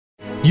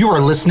You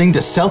are listening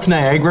to South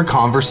Niagara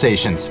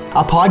Conversations,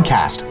 a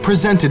podcast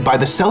presented by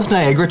the South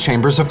Niagara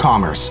Chambers of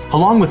Commerce,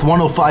 along with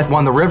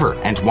 105.1 The River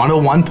and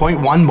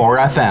 101.1 More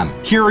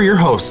FM. Here are your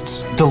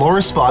hosts,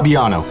 Dolores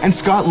Fabiano and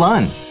Scott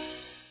Lunn.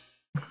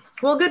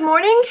 Well, good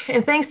morning,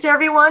 and thanks to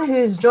everyone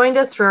who's joined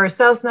us for our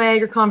South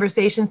Niagara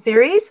Conversation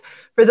series.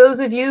 For those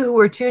of you who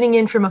are tuning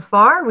in from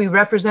afar, we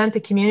represent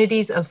the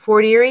communities of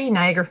Fort Erie,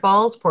 Niagara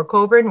Falls, Port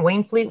Colborne,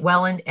 Wainfleet,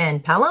 Welland,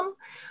 and Pelham.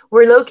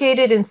 We're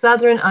located in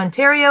Southern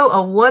Ontario,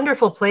 a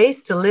wonderful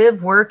place to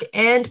live, work,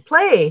 and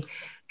play.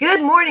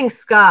 Good morning,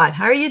 Scott.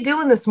 How are you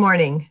doing this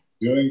morning?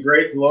 Doing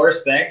great,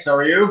 Dolores. Thanks. How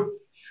are you?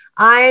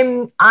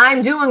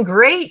 I'm doing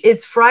great.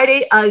 It's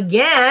Friday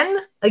again,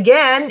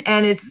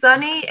 and it's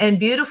sunny and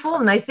beautiful,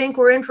 and I think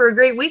we're in for a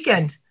great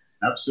weekend.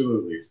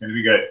 Absolutely. It's going to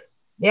be good.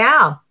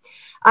 Yeah.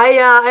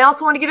 I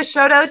also want to give a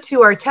shout out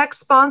to our tech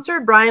sponsor,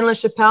 Brian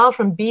LaChapelle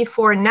from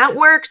B4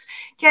 Networks.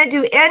 Can't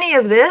do any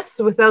of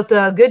this without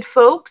the good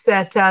folks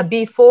at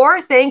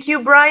B4. Thank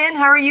you, Brian.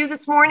 How are you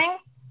this morning?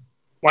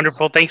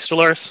 Wonderful. Thanks,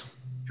 Dolores.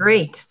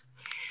 Great.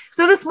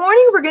 So this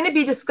morning, we're going to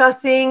be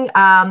discussing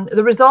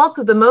the results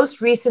of the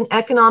most recent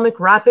Economic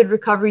Rapid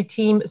Recovery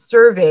Team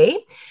survey,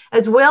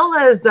 as well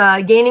as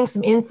gaining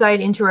some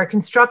insight into our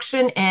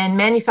construction and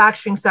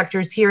manufacturing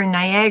sectors here in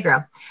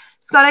Niagara.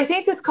 Scott, I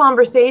think this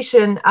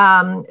conversation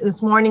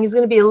this morning is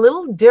going to be a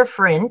little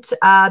different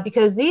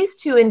because these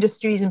two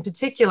industries in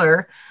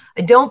particular,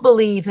 I don't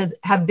believe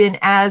have been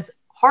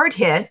as hard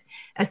hit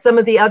as some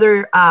of the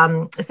other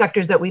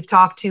sectors that we've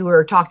talked to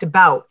or talked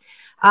about.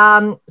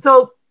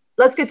 So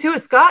let's get to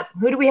it, Scott.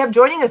 Who do we have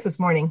joining us this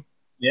morning?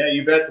 Yeah,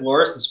 you bet,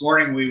 Dolores. This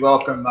morning we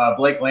welcome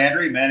Blake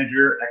Landry,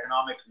 Manager,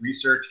 Economic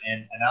Research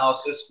and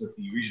Analysis with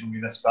the Regional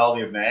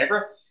Municipality of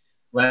Niagara,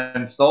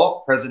 Glenn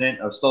Stoll, President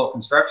of Stoll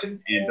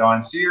Construction, and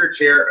Don Sear,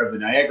 Chair of the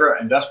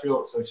Niagara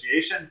Industrial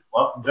Association.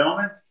 Welcome,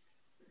 gentlemen.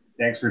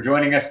 Thanks for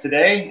joining us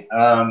today.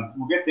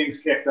 We'll get things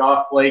kicked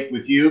off, Blake,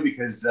 with you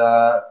because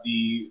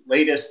the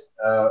latest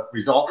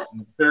results from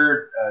the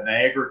third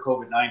Niagara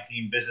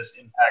COVID-19 Business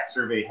Impact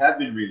Survey have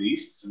been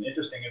released. Some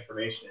interesting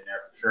information in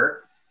there for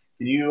sure.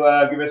 Can you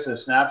give us a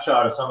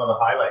snapshot of some of the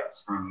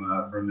highlights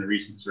from the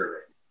recent survey?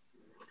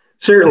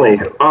 Certainly.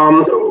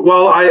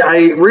 Well,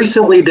 I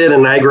recently did a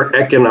Niagara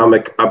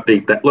economic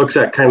update that looks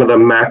at kind of the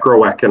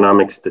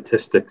macroeconomic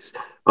statistics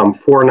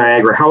for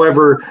Niagara.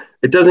 However,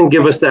 it doesn't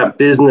give us that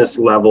business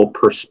level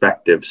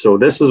perspective. So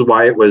this is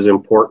why it was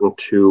important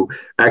to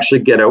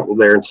actually get out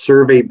there and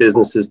survey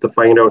businesses to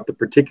find out the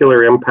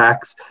particular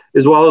impacts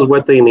as well as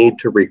what they need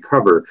to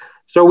recover.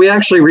 So we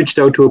actually reached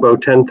out to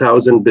about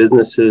 10,000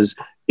 businesses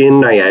in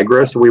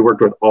Niagara. So we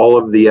worked with all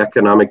of the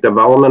economic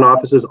development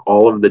offices,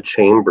 all of the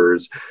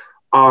chambers.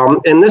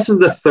 And this is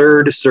the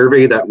third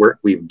survey that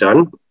we've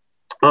done.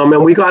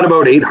 And we got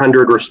about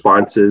 800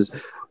 responses,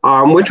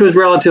 which was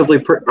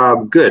relatively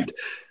good.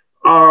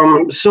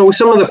 So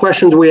some of the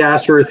questions we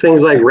asked were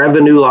things like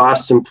revenue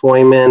loss,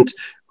 employment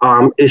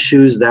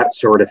issues, that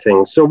sort of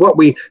thing. So what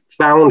we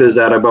found is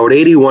that about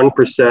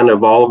 81%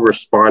 of all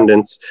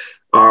respondents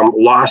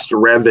lost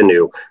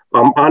revenue.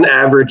 On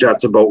average,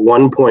 that's about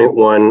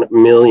 1.1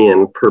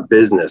 million per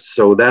business.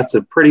 So that's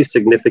a pretty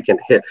significant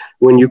hit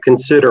when you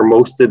consider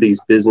most of these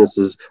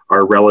businesses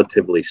are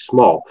relatively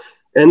small.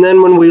 And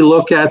then when we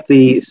look at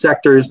the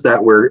sectors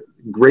that were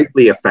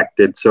greatly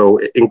affected, so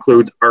it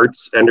includes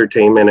arts,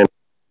 entertainment,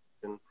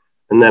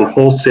 and then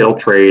wholesale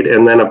trade,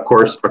 and then of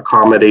course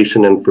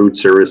accommodation and food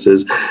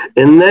services,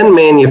 and then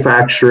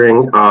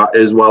manufacturing,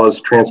 as well as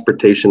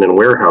transportation and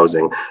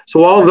warehousing.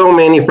 So although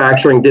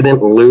manufacturing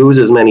didn't lose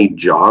as many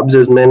jobs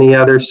as many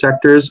other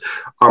sectors,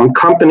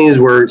 companies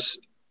were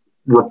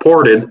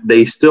reported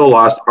they still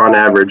lost on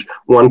average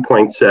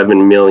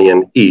 1.7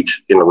 million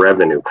each in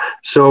revenue.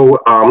 So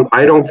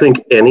I don't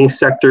think any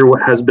sector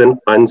has been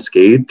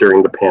unscathed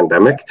during the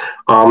pandemic,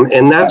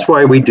 and that's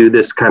why we do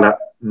this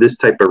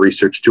type of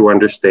research to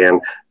understand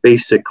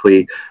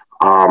basically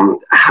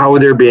how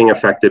they're being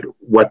affected,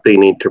 what they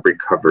need to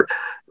recover.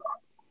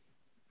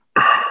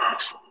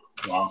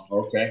 Wow.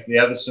 Okay.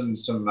 Yeah, there's some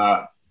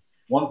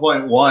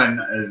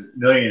 1.1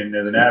 million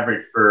as an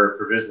average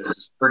for business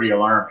is pretty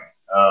alarming.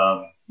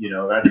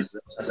 That's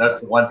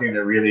the one thing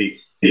that really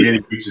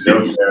reaches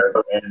out there.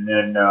 And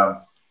then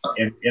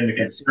in the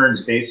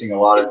concerns facing a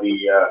lot of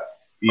the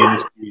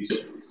industries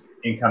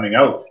in coming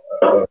out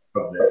of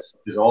this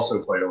is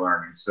also quite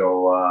alarming.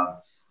 So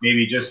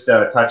maybe just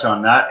touch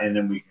on that, and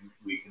then we can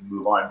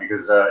move on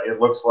because it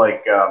looks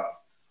like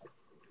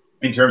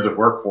in terms of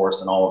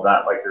workforce and all of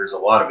that, like there's a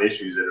lot of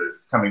issues that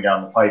are coming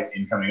down the pipe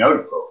in coming out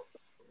of COVID.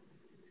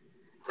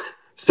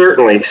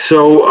 Certainly.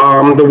 So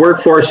the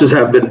workforces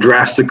have been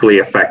drastically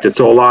affected.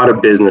 So a lot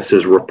of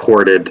businesses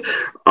reported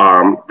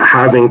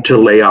having to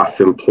lay off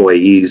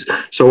employees.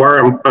 So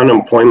our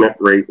unemployment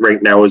rate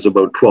right now is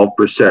about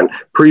 12%.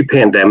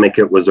 Pre-pandemic,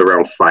 it was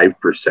around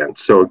 5%.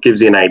 So it gives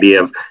you an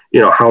idea of,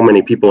 how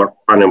many people are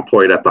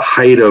unemployed. At the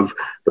height of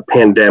the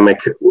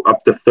pandemic,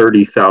 up to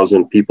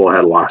 30,000 people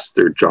had lost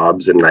their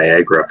jobs in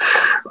Niagara.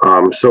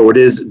 So it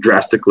is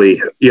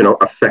drastically,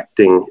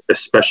 affecting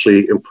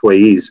especially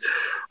employees.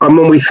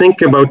 When we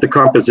think about the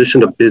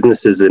composition of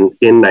businesses in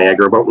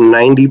Niagara, about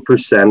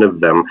 90% of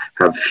them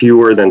have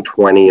fewer than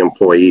 20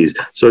 employees.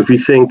 So if you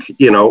think, a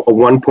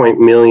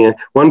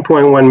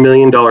 $1.1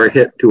 million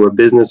hit to a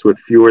business with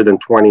fewer than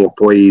 20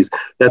 employees,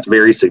 that's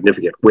very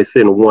significant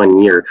within 1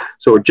 year.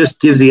 So it just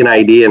gives you an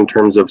idea in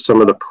terms of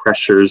some of the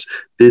pressures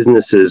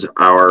businesses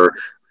are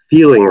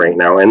feeling right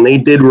now. And they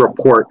did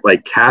report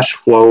like cash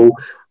flow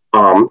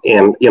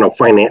and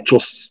financial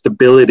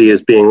stability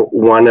as being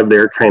one of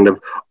their kind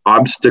of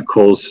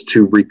obstacles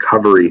to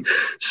recovery.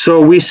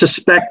 So we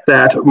suspect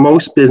that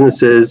most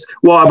businesses,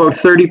 about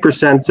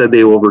 30% said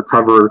they will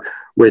recover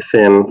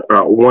within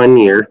 1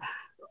 year,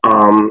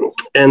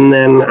 and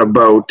then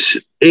about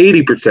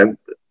 80%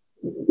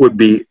 would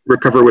be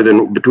recover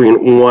within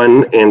between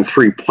 1 and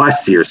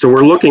 3+ years. So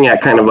we're looking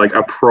at kind of like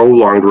a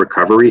prolonged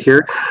recovery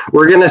here.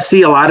 We're going to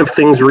see a lot of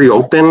things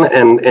reopen,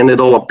 and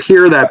it'll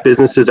appear that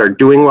businesses are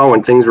doing well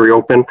when things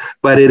reopen,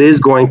 but it is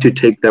going to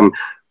take them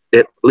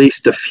at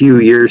least a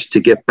few years to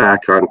get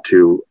back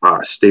onto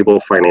stable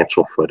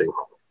financial footing.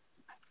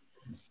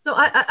 So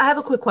I have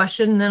a quick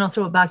question, and then I'll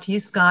throw it back to you,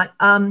 Scott.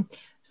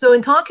 So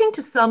in talking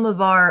to some of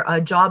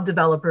our job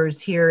developers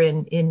here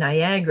in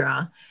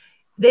Niagara,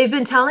 they've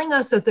been telling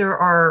us that there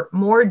are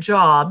more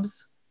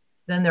jobs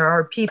than there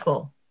are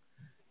people.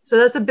 So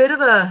that's a bit of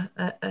a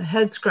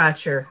head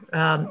scratcher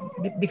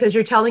because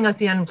you're telling us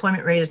the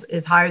unemployment rate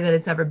is higher than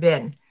it's ever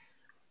been.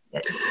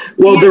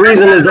 Well, the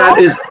reason is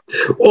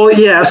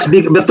yes,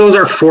 but those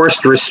are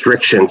forced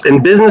restrictions.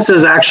 And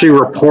businesses actually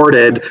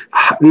reported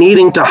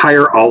needing to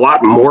hire a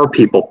lot more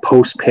people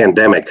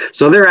post-pandemic.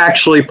 So they're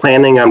actually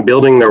planning on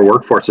building their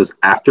workforces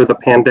after the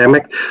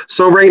pandemic.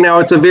 So right now,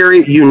 it's a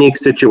very unique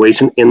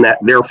situation in that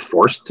they're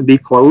forced to be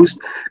closed.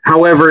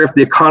 However, if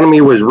the economy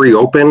was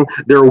reopened,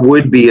 there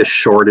would be a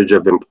shortage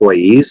of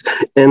employees.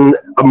 And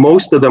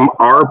most of them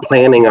are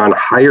planning on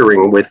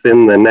hiring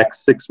within the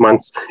next 6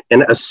 months,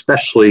 and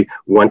especially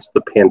once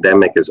the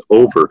pandemic is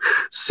over.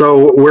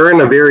 So we're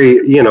in a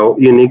very,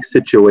 unique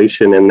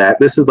situation in that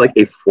this is like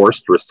a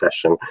forced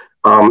recession.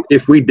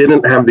 If we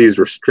didn't have these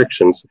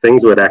restrictions,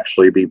 things would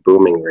actually be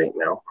booming right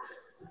now.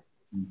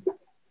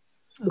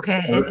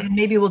 Okay, and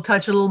maybe we'll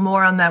touch a little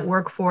more on that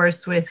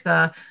workforce with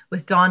Don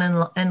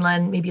and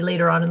Len maybe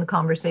later on in the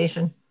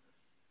conversation.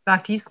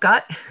 Back to you,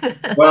 Scott.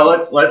 Well,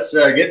 let's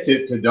get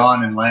to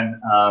Don and Len.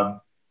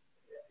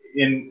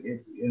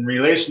 In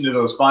relation to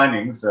those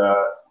findings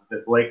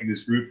that Blake and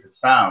his group have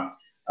found,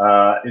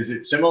 is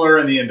it similar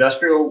in the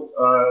industrial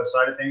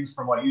side of things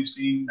from what you've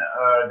seen,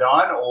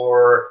 Don,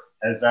 or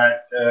has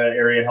that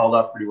area held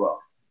up pretty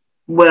well?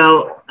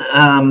 Well,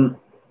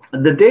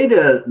 the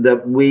data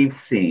that we've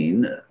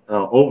seen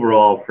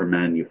overall for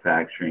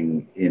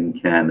manufacturing in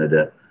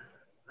Canada,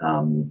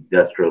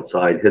 industrial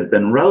side, has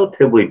been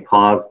relatively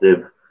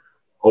positive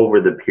over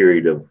the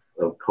period of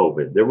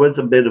COVID. There was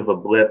a bit of a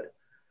blip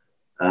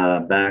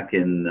back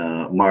in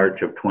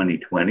March of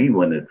 2020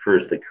 when it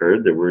first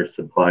occurred. There were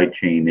supply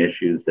chain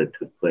issues that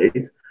took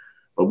place.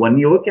 But when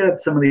you look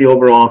at some of the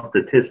overall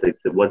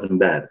statistics, it wasn't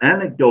bad.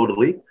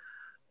 Anecdotally,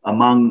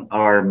 among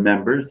our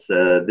members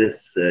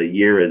this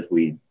year, as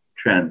we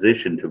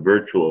transitioned to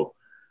virtual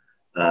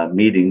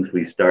meetings,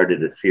 we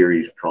started a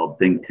series called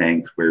Think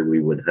Tanks, where we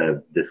would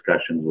have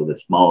discussions with a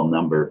small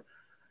number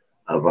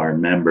of our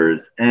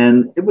members.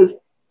 And it was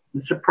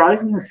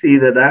surprising to see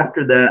that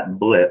after that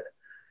blip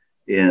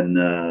in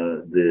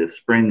the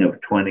spring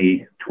of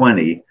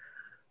 2020,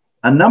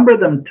 a number of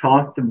them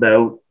talked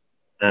about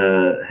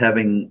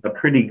having a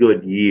pretty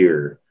good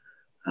year.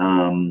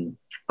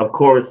 Of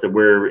course, there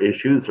were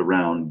issues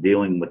around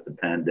dealing with the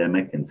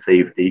pandemic and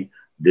safety,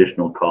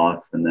 additional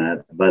costs and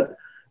that, but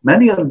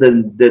many of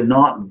them did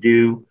not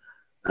do,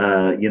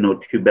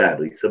 too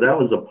badly. So that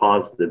was a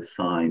positive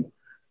sign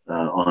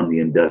on the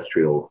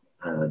industrial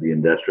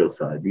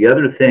side. The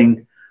other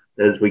thing,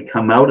 as we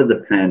come out of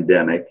the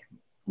pandemic,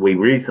 we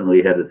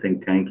recently had a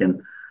think tank and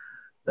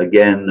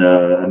again,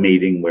 a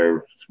meeting where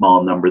a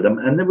small number of them,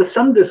 and there was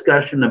some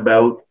discussion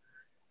about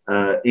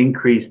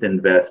increased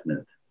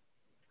investment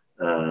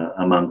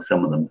among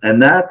some of them.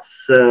 And that's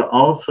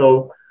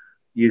also,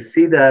 you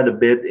see that a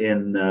bit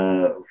in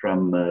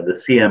from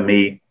the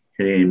CME,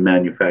 Canadian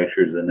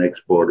Manufacturers and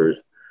Exporters,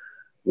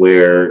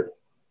 where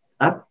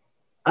up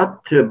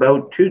to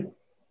about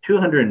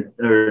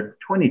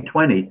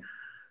 2020,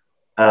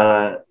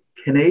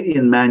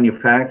 Canadian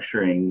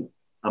manufacturing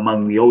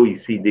among the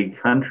OECD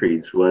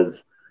countries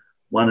was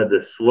one of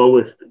the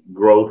slowest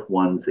growth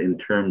ones in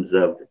terms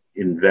of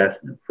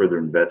investment, further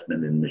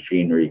investment in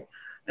machinery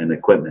and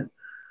equipment.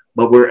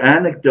 But we're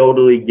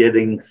anecdotally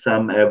getting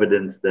some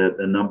evidence that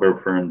a number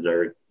of firms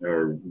are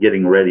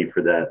getting ready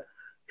for that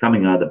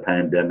coming out of the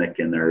pandemic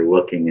and are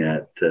looking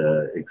at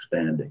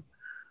expanding.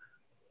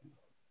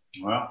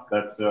 Well,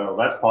 that's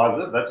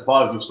positive. That's a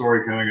positive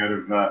story coming out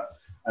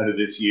of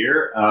this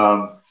year.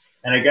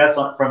 And I guess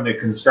from the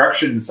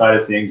construction side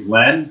of things,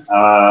 Len,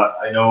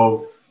 I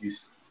know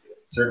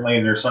certainly,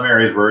 and there's some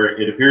areas where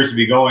it appears to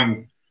be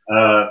going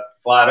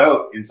flat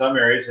out. In some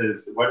areas,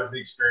 what has the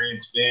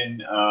experience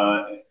been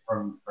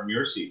from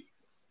your seat?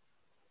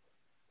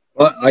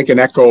 Well, I can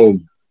echo,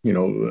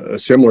 a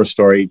similar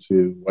story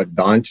to what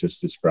Don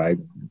just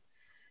described.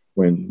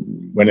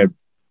 When it,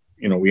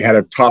 we had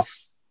a tough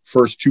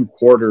first 2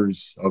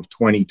 quarters of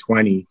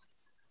 2020.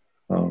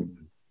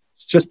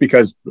 It's just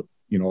because,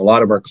 a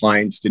lot of our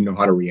clients didn't know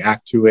how to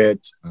react to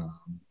it.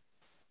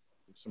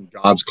 Some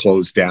jobs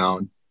closed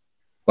down.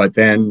 But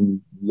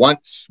then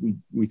once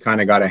we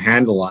kind of got a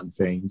handle on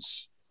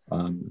things,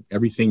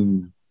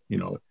 everything,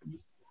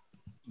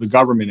 the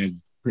government had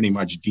pretty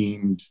much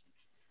deemed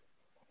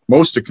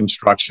most of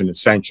construction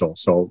essential.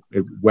 So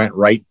it went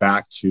right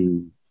back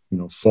to,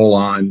 full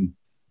on,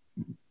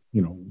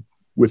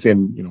 with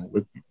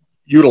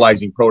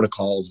utilizing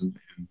protocols and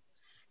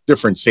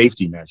different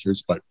safety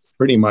measures, but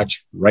pretty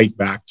much right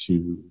back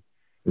to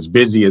as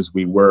busy as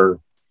we were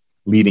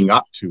leading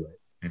up to it.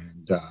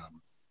 And,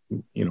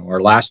 our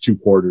last 2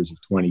 quarters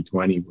of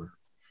 2020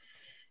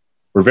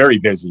 were very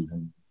busy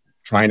and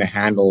trying to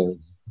handle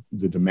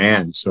the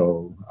demand.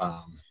 So,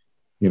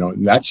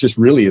 and that's just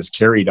really has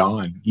carried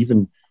on,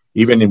 even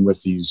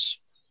with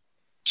these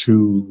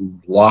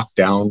 2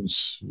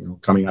 lockdowns,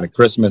 coming out of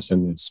Christmas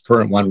and this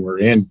current one we're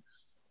in.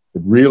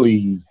 It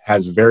really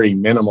has very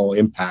minimal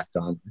impact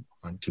on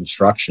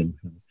construction.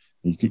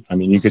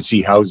 You could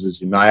see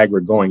houses in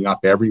Niagara going up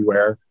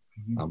everywhere.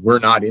 We're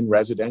not in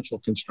residential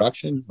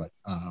construction, but,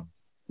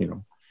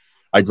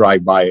 I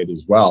drive by it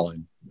as well.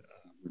 And,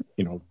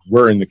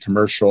 we're in the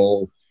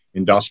commercial,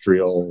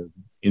 industrial,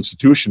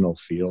 institutional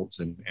fields.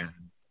 And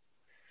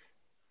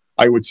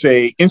I would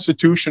say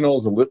institutional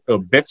is a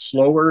bit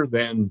slower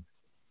than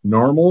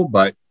normal,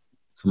 but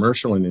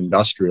commercial and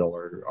industrial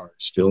are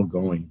still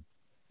going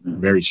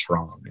very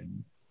strong.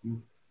 And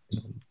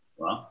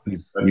Wow.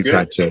 we've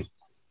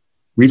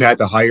had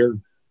to hire,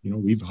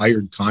 we've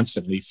hired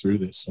constantly through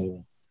this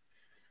whole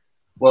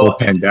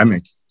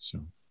pandemic. So,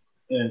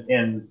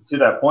 and to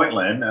that point,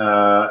 Len,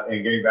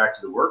 and getting back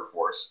to the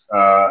workforce,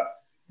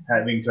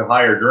 having to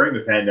hire during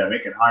the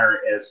pandemic and hire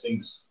as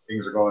things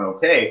are going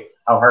okay,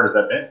 how hard has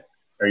that been?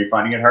 Are you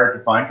finding it hard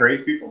to find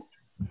tradespeople?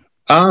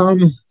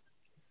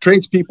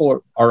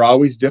 Tradespeople are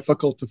always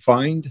difficult to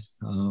find,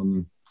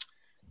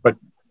 but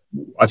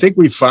I think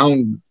we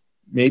found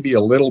maybe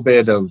a little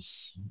bit of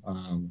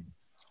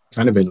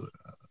kind of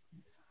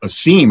a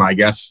seam, I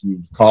guess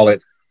you'd call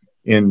it,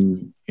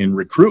 in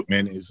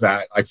recruitment, is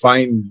that I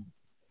find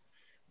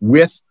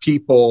with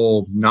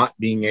people not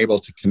being able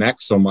to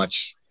connect so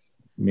much,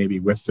 maybe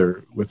with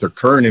their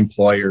current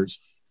employers,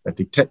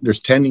 that there's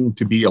tending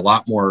to be a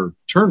lot more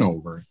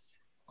turnover.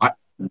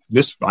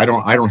 I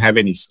don't have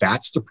any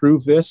stats to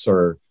prove this,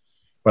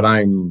 but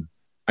I'm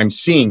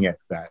seeing it,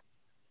 that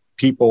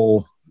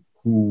people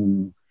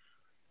who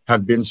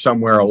have been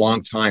somewhere a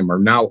long time are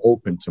now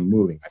open to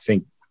moving. I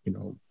think,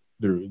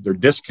 they're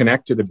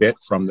disconnected a bit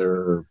from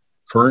their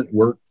current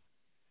work,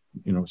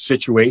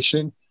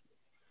 situation,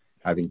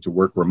 having to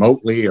work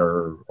remotely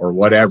or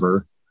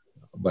whatever,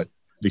 but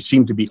they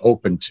seem to be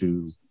open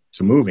to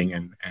moving.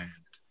 And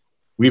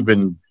we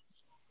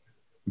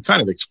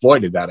kind of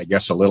exploited that, I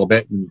guess, a little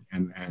bit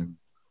and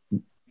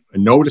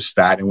noticed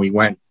that. And we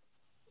went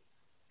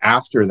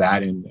after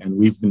that, and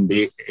we've been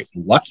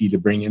lucky to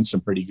bring in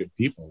some pretty good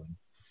people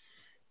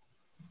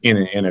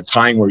in a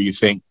time where you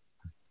think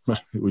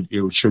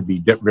it should be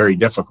very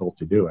difficult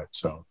to do it.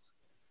 So,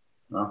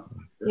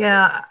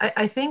 yeah,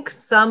 I think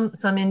some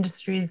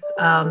industries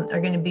are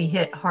going to be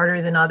hit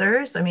harder than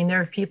others. I mean,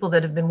 there are people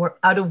that have been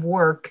out of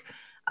work,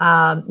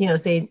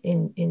 say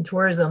in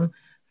tourism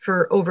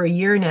for over a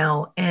year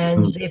now,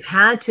 and they've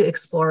had to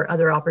explore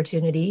other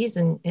opportunities.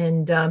 And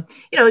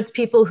it's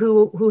people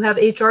who have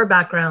HR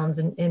backgrounds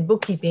and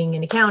bookkeeping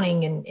and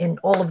accounting and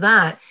all of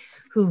that,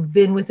 who've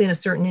been within a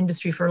certain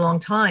industry for a long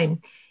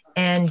time.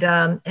 And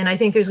I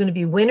think there's going to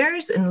be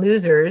winners and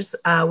losers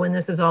when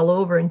this is all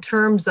over in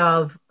terms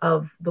of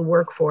the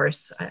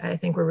workforce. I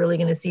think we're really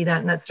going to see that.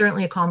 And that's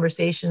certainly a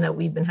conversation that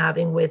we've been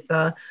having with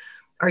our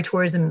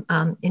tourism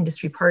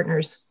industry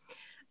partners.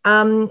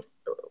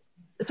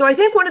 So I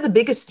think one of the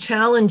biggest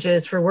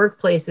challenges for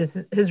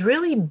workplaces has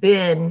really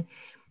been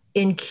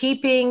in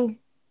keeping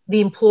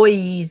the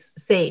employees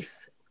safe.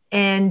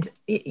 And,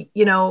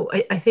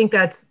 I think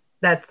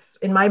that's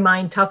in my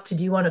mind tough to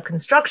do on a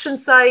construction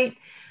site.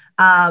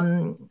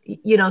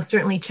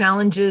 Certainly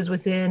challenges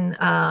within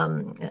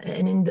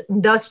an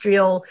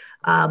industrial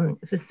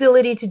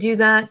facility to do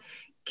that.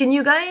 Can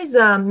you guys,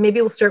 maybe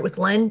we'll start with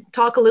Len,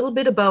 talk a little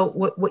bit about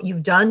what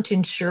you've done to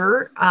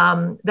ensure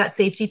that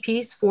safety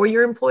piece for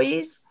your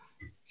employees?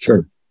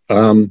 Sure.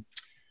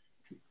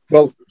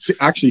 Well,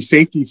 actually,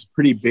 safety is a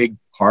pretty big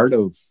part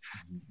of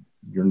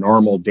your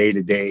normal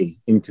day-to-day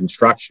in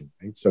construction,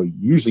 right? So you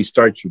usually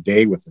start your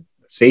day with a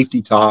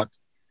safety talk.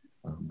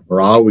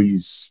 We're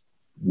always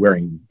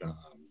wearing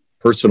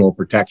personal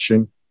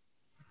protection,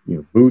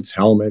 boots,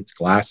 helmets,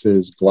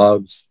 glasses,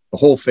 gloves, the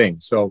whole thing.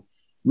 So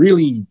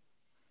really,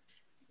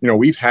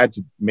 we've had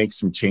to make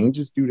some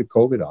changes due to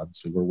COVID.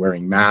 Obviously, we're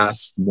wearing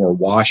masks, more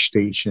wash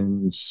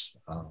stations,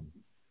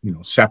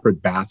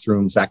 separate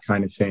bathrooms, that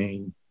kind of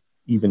thing.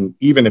 Even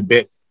a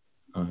bit,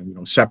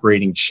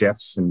 separating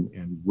shifts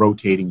and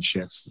rotating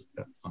shifts,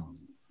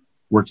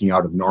 working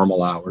out of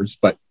normal hours.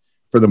 But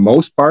for the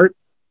most part,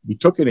 we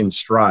took it in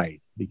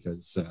stride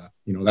because,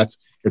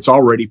 it's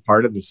already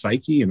part of the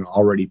psyche and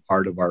already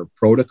part of our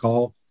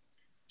protocol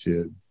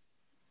to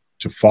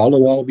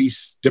follow all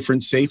these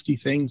different safety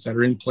things that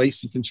are in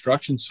place in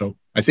construction. So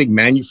I think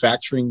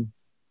manufacturing,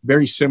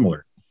 very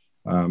similar.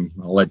 I'll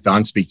let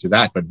Don speak to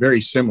that, but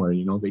very similar.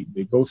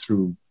 They go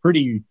through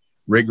pretty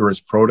rigorous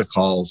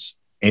protocols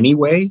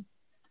anyway.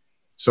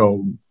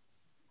 So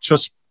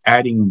just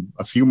adding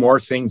a few more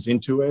things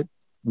into it,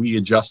 we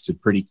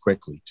adjusted pretty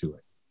quickly to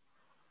it.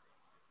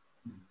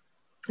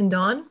 And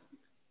Don?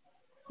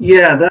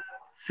 Yeah, that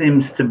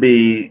seems to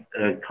be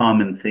a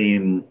common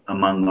theme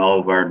among all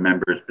of our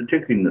members,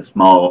 particularly in the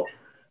small,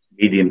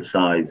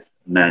 medium-sized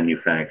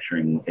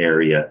manufacturing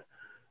area.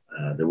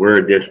 There were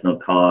additional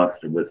costs.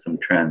 There was some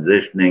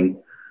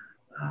transitioning.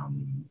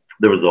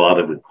 There was a lot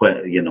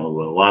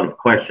of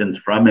questions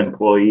from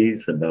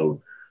employees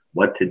about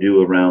what to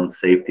do around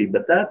safety,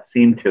 but that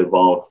seemed to have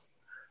all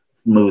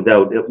smoothed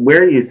out.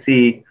 Where you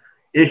see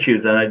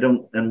issues,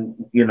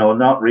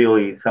 not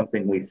really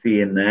something we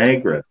see in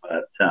Niagara,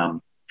 but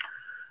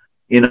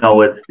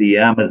it's the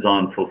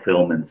Amazon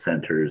fulfillment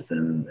centers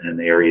and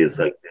areas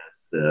like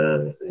this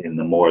in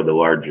the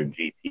larger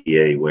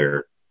GTA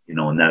where,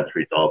 and that's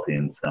resulting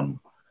in some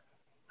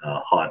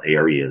hot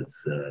areas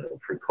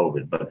for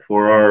COVID. But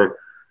for our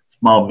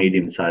small,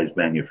 medium-sized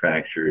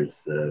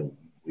manufacturers,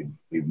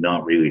 we've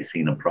not really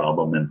seen a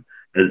problem. And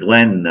as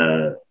Len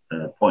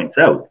points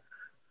out,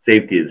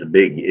 safety is a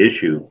big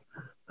issue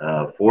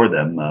for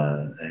them,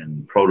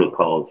 and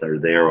protocols are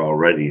there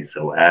already.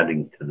 So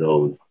adding to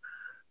those,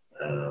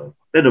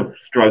 bit of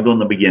struggle in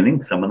the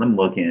beginning, some of them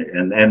looking at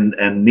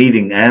and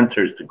needing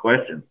answers to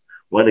questions.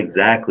 What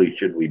exactly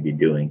should we be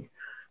doing?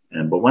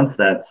 But once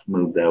that's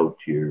smoothed out,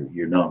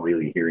 you're not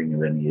really hearing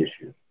of any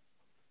issues.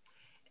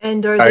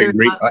 And are I there,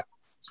 agree.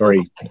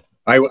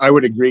 I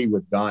would agree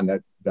with Don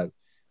that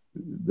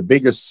the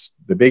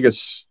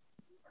biggest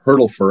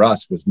hurdle for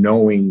us was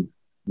knowing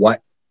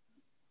what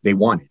they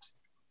wanted,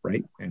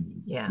 right?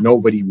 And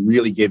nobody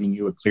really giving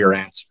you a clear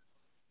answer.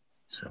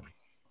 So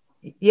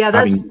yeah,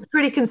 that's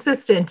pretty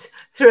consistent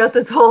throughout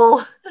this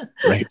whole.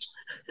 Right.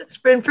 It's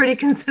been pretty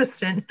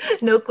consistent.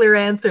 No clear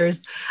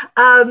answers.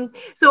 So,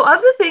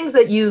 of the things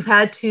that you've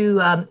had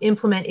to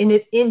implement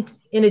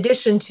in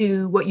addition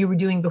to what you were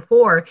doing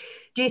before,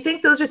 do you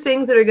think those are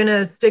things that are going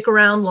to stick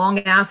around long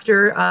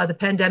after the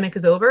pandemic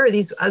is over?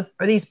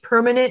 Are these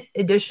permanent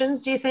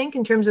additions? Do you think,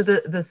 in terms of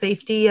the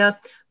safety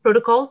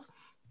protocols?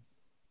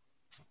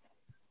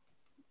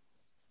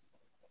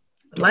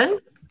 Len?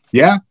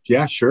 Yeah,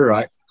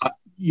 sure.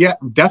 Yeah,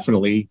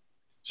 definitely.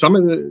 Some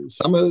of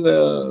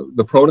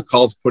the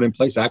protocols put in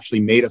place actually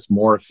made us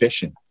more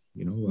efficient.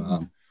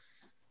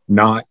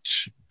 Not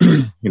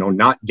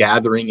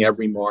gathering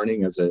every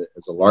morning as a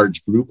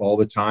large group all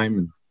the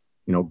time,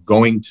 and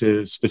going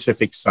to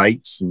specific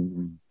sites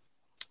and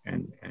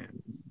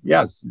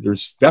yeah,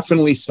 there's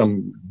definitely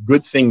some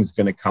good things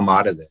going to come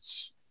out of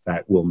this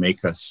that will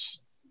make us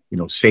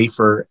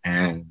safer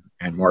and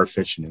more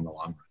efficient in the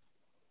long run.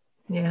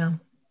 Yeah,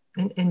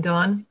 and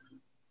Don?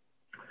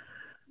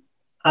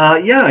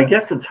 I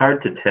guess it's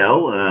hard to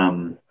tell.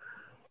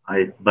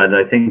 But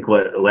I think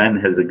what Len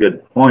has a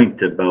good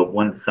point about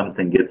once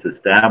something gets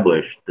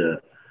established,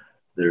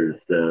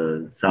 there's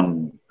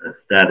some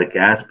static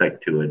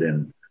aspect to it,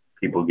 and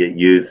people get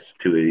used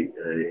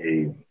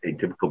to a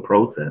typical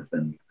process,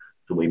 and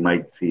so we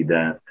might see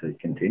that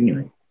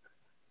continuing.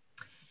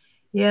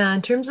 Yeah,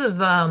 in terms of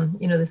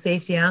the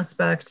safety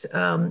aspect,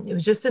 it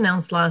was just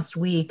announced last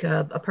week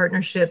a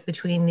partnership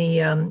between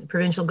the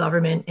provincial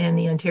government and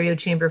the Ontario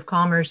Chamber of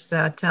Commerce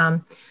that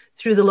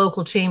through the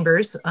local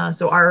chambers,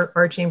 so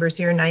our chambers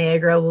here in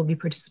Niagara will be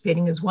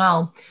participating as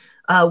well.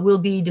 We'll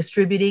be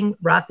distributing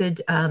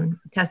rapid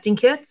testing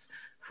kits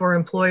for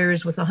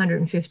employers with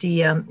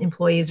 150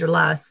 employees or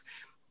less,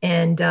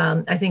 and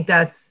I think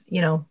that's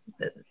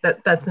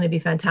that's going to be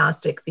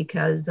fantastic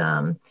because.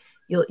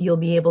 You'll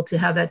be able to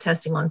have that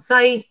testing on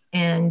site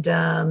and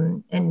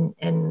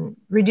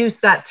reduce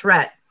that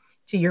threat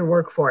to your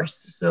workforce.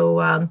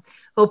 So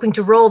hoping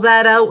to roll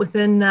that out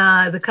within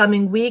the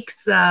coming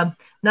weeks.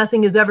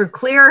 Nothing is ever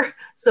clear,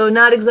 so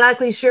not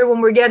exactly sure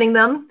when we're getting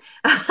them,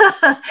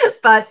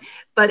 but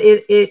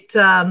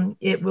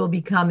it will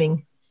be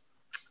coming.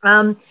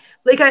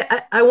 Blake,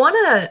 I want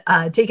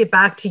to take it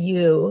back to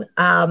you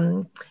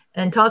and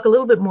talk a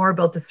little bit more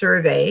about the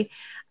survey.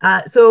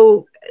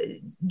 So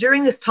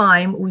during this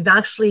time, we've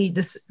actually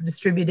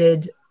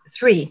distributed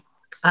 3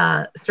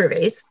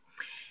 surveys,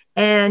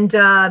 and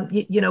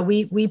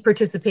we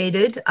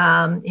participated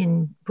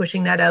in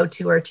pushing that out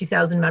to our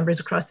 2,000 members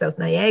across South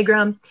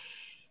Niagara,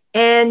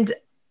 and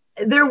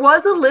there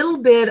was a little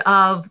bit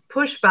of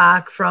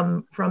pushback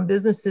from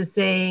businesses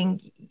saying,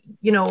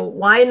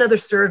 why another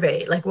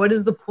survey? Like, what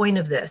is the point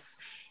of this?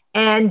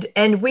 And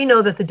we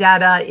know that the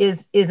data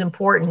is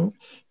important.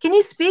 Can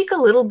you speak a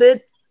little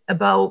bit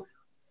about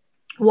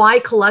why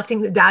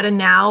collecting the data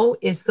now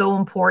is so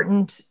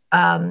important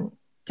to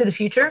the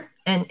future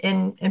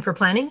and for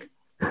planning?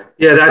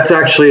 Yeah, that's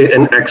actually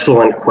an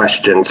excellent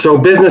question. So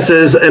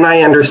businesses, and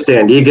I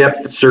understand, you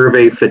get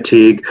survey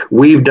fatigue.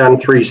 We've done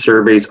 3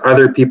 surveys.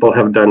 Other people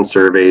have done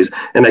surveys,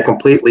 and I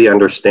completely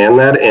understand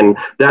that. And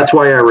that's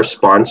why our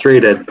response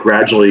rate had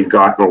gradually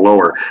gotten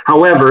lower.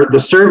 However, the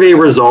survey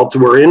results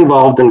were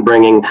involved in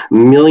bringing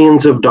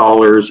millions of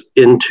dollars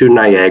into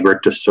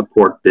Niagara to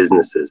support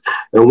businesses.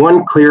 And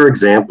one clear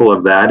example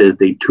of that is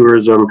the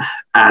tourism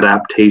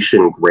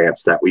adaptation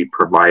grants that we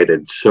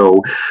provided.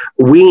 So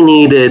we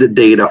needed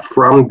data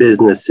from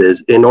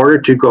businesses in order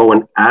to go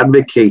and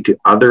advocate to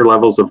other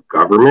levels of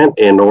government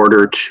in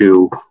order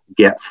to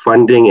get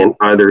funding and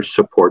other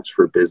supports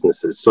for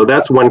businesses. So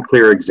that's one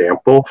clear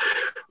example.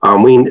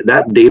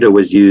 That data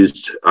was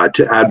used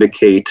to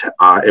advocate,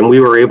 and we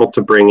were able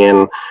to bring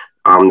in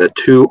over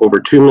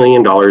 $2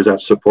 million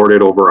that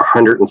supported over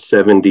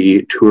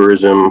 170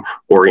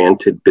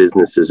 tourism-oriented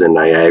businesses in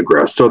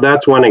Niagara. So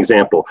that's one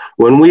example.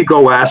 When we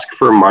go ask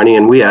for money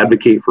and we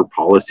advocate for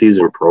policies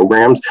and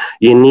programs,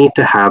 you need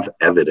to have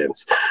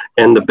evidence.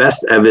 And the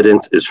best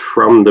evidence is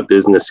from the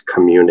business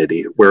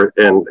community,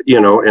 and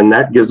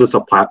that gives us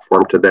a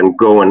platform to then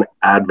go and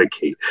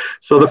advocate.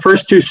 So the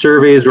first 2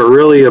 surveys were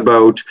really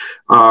about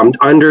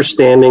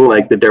understanding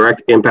like the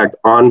direct impact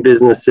on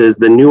businesses,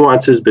 the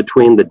nuances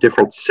between the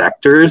different sectors.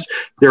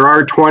 There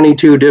are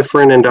 22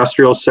 different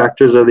industrial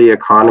sectors of the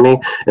economy,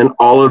 and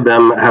all of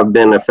them have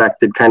been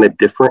affected kind of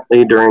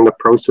differently during the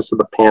process of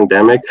the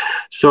pandemic.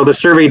 So the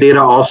survey data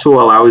also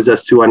allows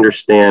us to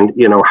understand,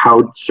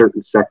 how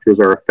certain sectors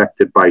are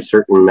affected by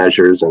certain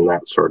measures and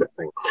that sort of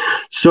thing.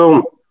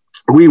 So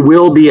we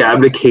will be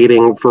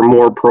advocating for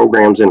more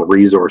programs and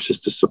resources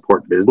to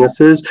support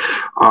businesses.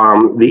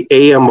 The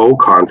AMO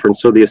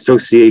conference, so the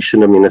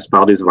Association of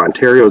Municipalities of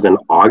Ontario, is in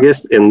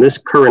August, and this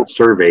current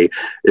survey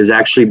is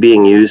actually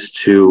being used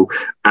to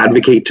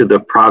advocate to the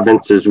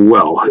province as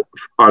well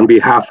on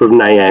behalf of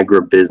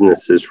Niagara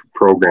businesses,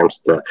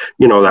 programs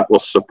that will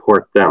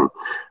support them.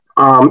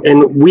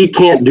 And we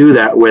can't do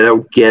that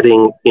without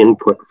getting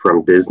input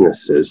from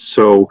businesses.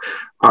 So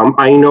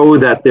I know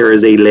that there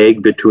is a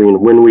lag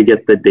between when we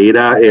get the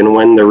data and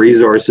when the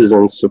resources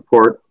and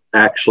support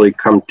actually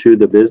come to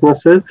the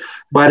businesses,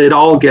 but it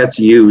all gets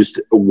used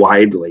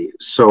widely.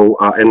 So,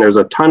 and there's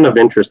a ton of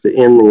interest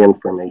in the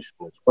information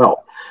as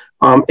well.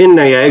 In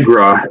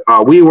Niagara,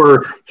 we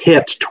were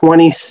hit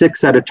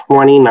 26 out of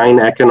 29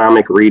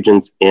 economic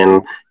regions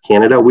in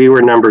Canada. We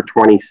were number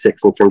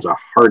 26 in terms of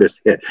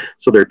hardest hit.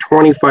 So there are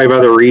 25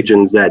 other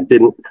regions that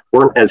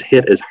weren't as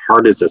hit as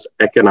hard as us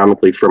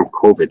economically from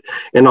COVID.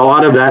 And a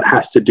lot of that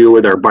has to do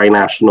with our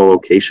binational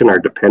location, our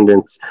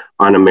dependence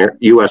on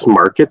U.S.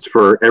 markets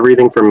for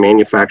everything from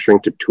manufacturing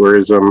to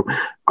tourism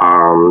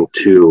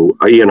to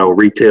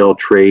retail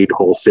trade,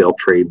 wholesale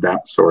trade,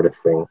 that sort of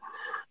thing.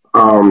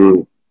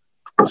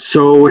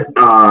 So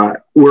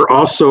we're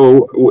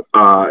also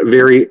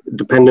very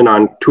dependent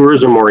on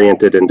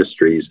tourism-oriented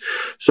industries.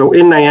 So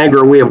in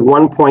Niagara, we have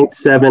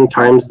 1.7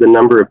 times the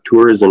number of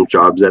tourism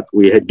jobs that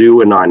we do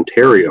in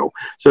Ontario.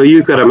 So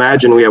you could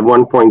imagine we have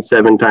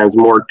 1.7 times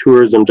more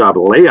tourism job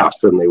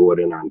layoffs than they would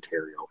in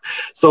Ontario.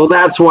 So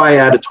that's why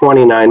out of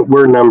 29,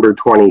 we're number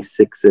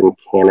 26 in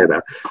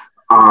Canada.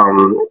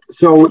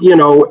 So,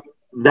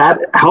 that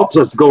helps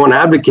us go and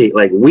advocate.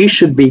 Like, we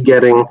should be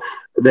getting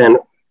then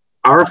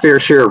our fair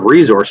share of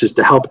resources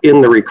to help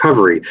in the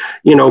recovery.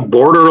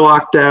 Border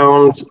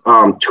lockdowns,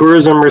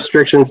 tourism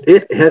restrictions,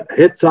 it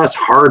hits us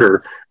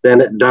harder than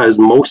it does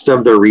most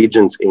of the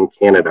regions in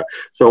Canada.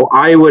 So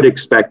I would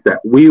expect that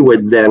we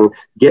would then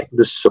get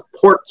the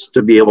supports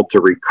to be able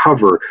to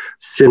recover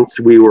since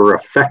we were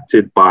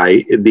affected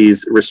by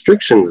these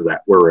restrictions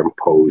that were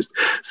imposed.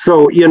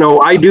 So,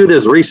 I do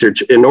this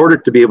research in order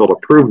to be able to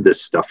prove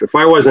this stuff. If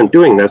I wasn't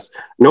doing this,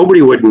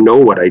 nobody would know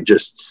what I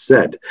just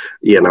said,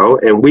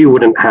 and we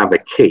wouldn't have a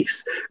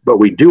case, but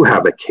we do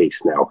have a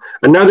case now.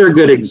 Another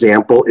good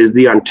example is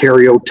the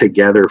Ontario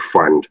Together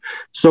Fund.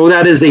 So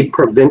that is a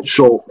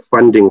provincial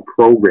funding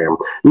program.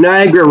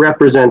 Niagara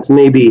represents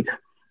maybe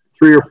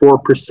 3 or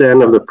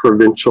 4% of the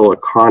provincial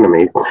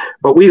economy,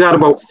 but we got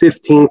about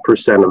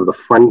 15% of the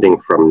funding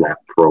from that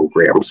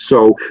program.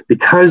 So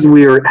because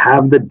we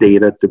have the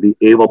data to be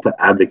able to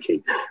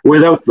advocate,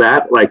 without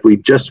that, we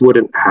just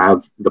wouldn't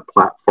have the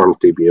platform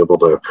to be able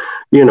to,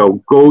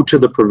 go to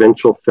the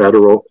provincial,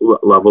 federal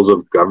levels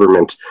of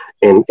government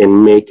and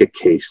make a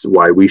case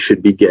why we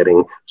should be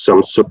getting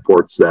some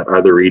supports that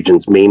other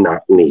regions may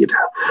not need.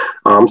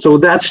 So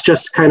that's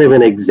just kind of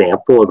an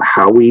example of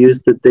how we use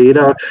the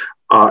data.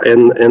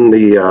 And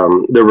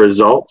the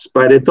results,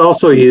 but it's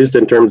also used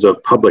in terms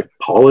of public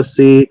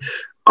policy,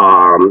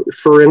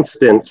 For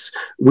instance,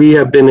 we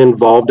have been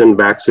involved in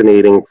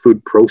vaccinating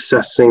food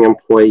processing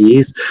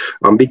employees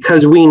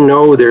because we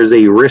know there's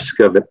a risk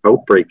of an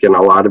outbreak in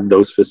a lot of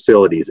those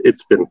facilities.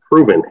 It's been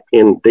proven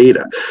in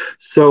data.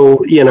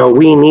 So,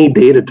 we need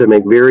data to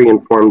make very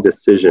informed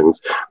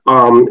decisions.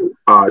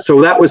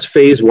 So that was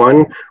phase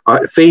one.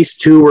 Phase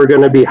two, we're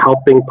going to be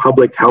helping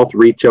public health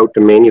reach out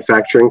to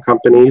manufacturing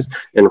companies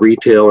and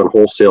retail and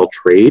wholesale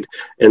trade,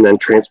 and then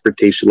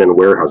transportation and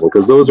warehousing,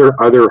 because those are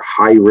other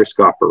high risk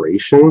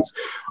operations.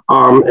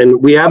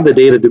 And we have the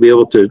data to be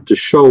able to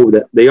show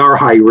that they are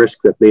high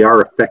risk, that they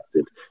are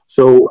affected.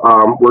 So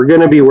we're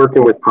going to be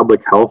working with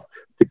public health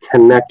to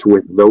connect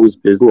with those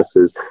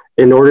businesses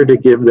in order to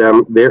give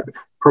them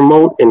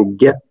promote and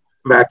get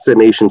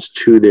vaccinations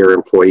to their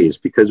employees,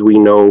 because we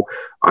know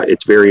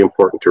it's very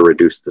important to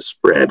reduce the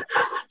spread.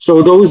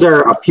 So those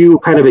are a few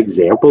kind of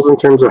examples in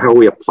terms of how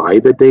we apply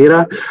the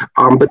data.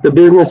 But the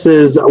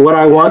businesses, what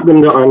I want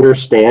them to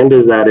understand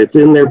is that it's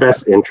in their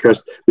best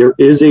interest. There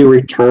is a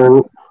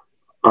return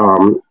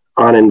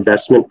on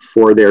investment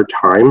for their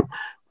time.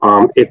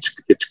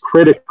 It's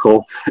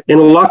critical.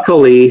 And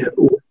luckily,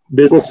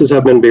 businesses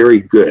have been very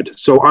good.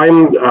 So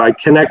I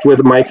connect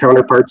with my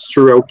counterparts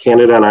throughout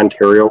Canada and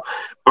Ontario.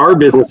 Our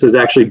businesses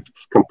actually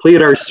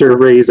complete our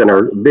surveys and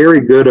are very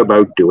good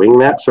about doing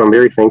that. So I'm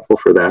very thankful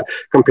for that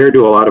compared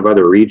to a lot of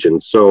other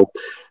regions. So,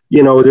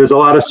 there's a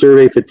lot of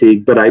survey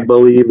fatigue, but I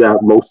believe that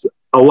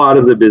a lot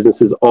of the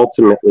businesses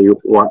ultimately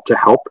want to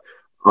help.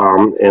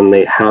 And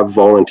they have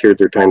volunteered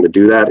their time to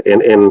do that.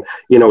 And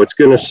it's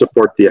going to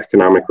support the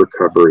economic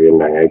recovery in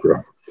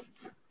Niagara.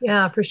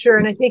 Yeah, for sure.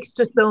 And I think it's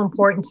just so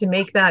important to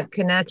make that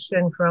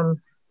connection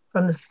from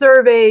the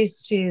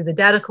surveys to the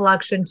data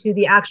collection to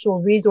the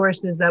actual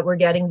resources that we're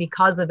getting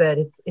because of it.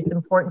 It's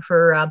important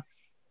for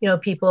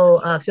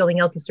people filling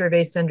out the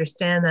surveys to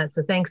understand that.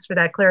 So thanks for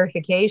that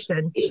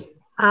clarification.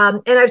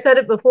 And I've said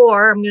it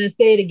before, I'm going to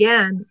say it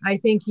again. I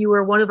think you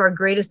are one of our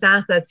greatest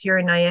assets here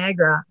in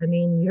Niagara. I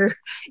mean,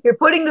 you're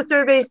putting the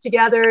surveys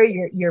together,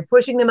 you're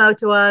pushing them out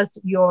to us,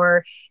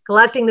 you're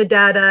collecting the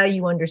data,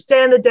 you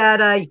understand the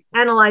data, you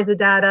analyze the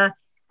data,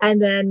 and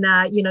then,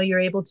 you're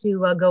able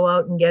to go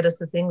out and get us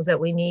the things that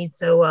we need.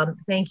 So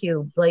thank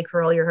you, Blake,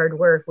 for all your hard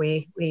work.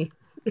 We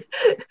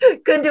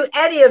couldn't do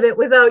any of it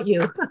without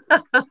you.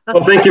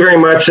 Well, thank you very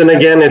much. And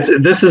again,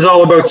 this is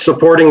all about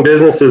supporting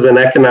businesses and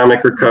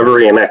economic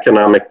recovery and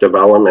economic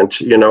development.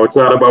 It's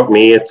not about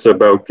me. It's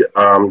about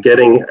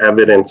getting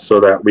evidence so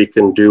that we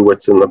can do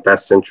what's in the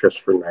best interest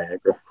for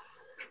Niagara.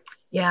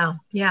 Yeah.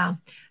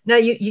 Now,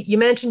 you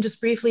mentioned just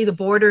briefly the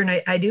border,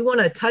 and I do want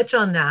to touch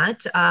on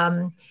that.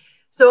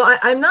 So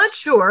I'm not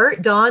sure,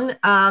 Don.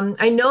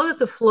 I know that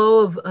the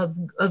flow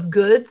of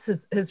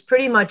goods has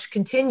pretty much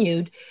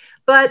continued.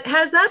 But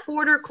has that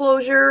border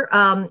closure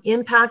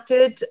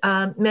impacted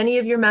many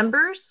of your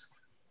members?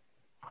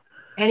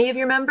 Any of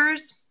your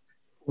members?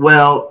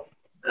 Well,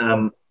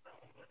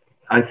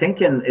 I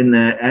think in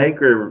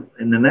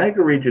the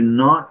Niagara region,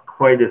 not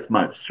quite as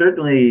much.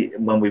 Certainly,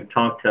 when we've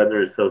talked to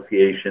other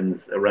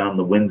associations around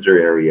the Windsor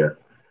area,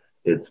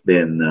 it's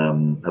been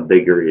a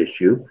bigger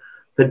issue,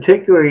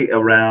 particularly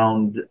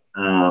around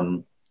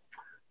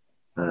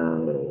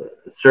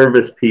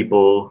service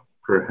people,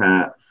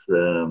 perhaps.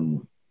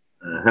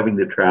 Having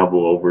to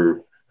travel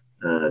over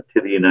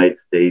to the United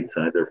States,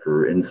 either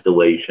for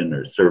installation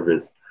or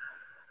service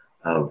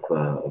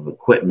of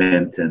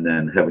equipment, and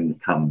then having to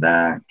come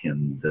back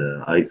and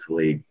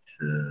isolate,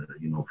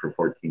 for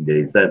 14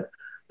 days. That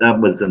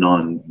was an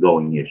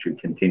ongoing issue,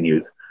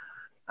 continues.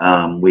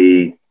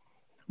 We've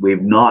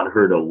not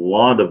heard a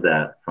lot of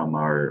that from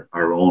our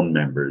own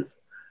members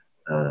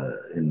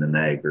in the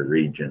Niagara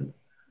region.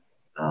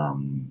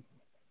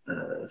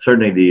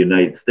 Certainly the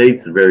United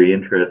States is very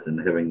interested in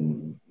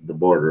having the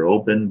border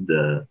opened,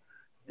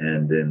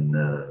 and in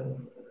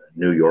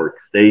New York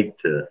State,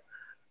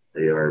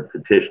 they are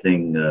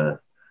petitioning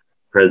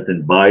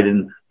President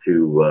Biden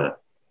to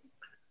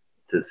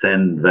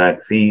send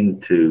vaccine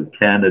to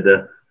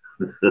Canada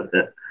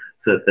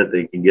so that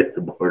they can get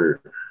the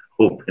border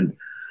open,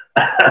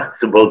 I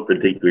suppose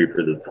particularly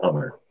for the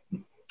summer.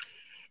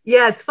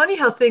 Yeah, it's funny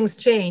how things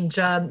change.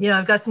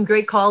 I've got some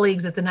great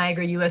colleagues at the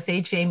Niagara USA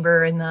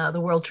Chamber and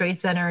the World Trade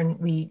Center, and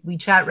we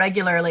chat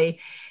regularly.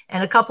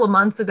 And a couple of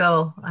months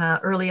ago,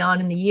 early on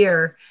in the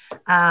year,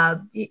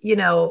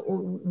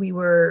 we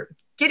were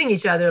kidding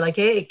each other like,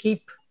 hey,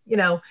 keep,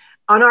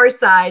 on our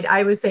side,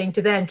 I was saying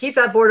to them, keep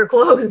that border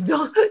closed.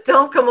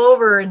 Don't come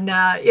over and,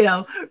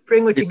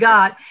 bring what you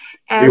got.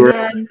 And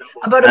then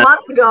about a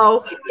month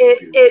ago,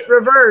 it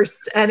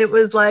reversed. And it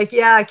was like,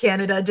 yeah,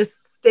 Canada,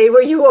 just stay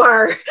where you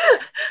are.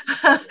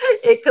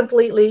 It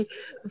completely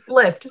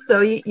flipped.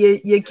 So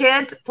you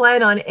can't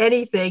plan on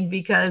anything,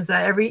 because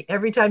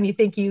every time you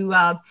think you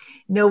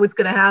know what's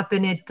going to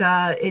happen,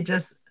 it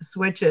just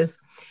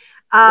switches.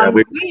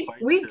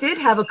 We did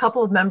have a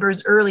couple of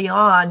members early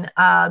on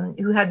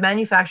who had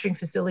manufacturing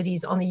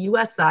facilities on the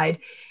US side,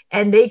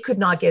 and they could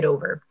not get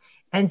over.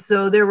 And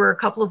so there were a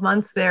couple of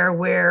months there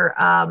where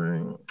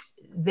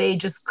they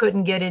just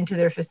couldn't get into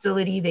their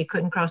facility. They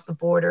couldn't cross the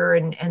border,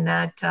 and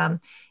that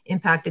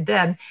impacted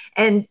them.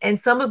 And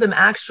some of them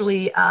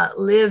actually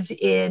lived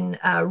in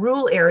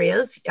rural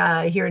areas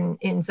here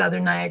in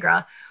Southern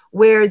Niagara,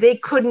 where they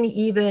couldn't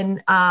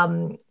even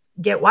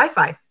get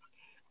Wi-Fi.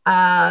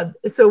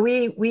 So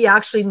we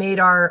actually made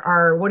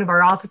our one of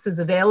our offices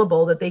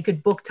available that they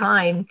could book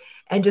time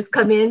and just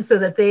come in so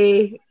that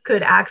they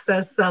could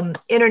access some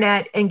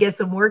internet and get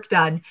some work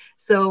done.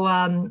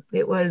 So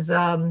it was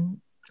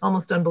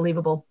almost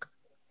unbelievable.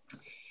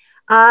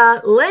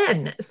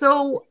 Len,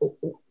 so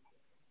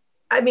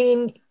I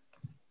mean,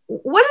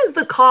 what is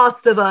the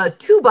cost of a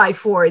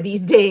 2x4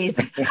 these days?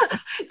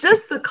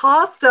 Just the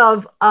cost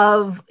of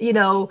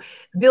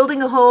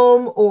building a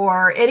home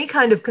or any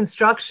kind of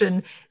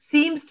construction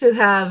seems to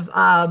have,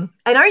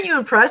 and aren't you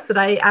impressed that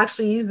I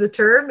actually use the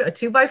term a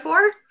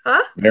 2x4?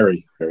 Huh?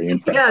 Very, very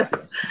impressed.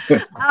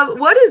 Yes.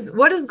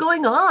 What is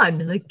going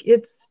on? Like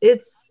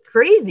it's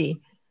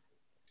crazy.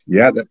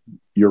 Yeah,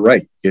 you're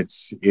right.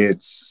 It's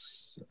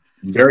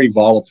very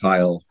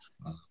volatile.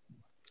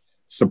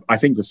 So I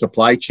think the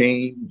supply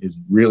chain has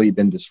really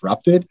been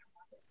disrupted.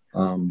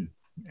 And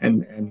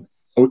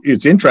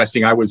it's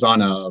interesting. I was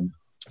on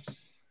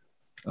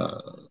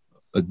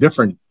a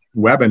different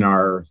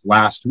webinar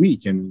last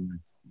week, and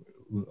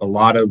a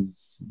lot of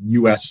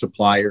U.S.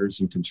 suppliers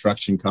and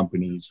construction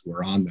companies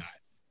were on that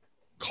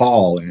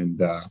call, and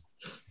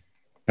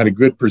had a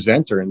good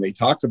presenter. And they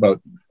talked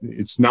about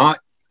it's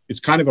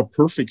kind of a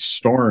perfect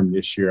storm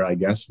this year, I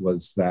guess,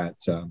 was that,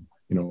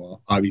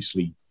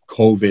 obviously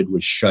COVID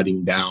was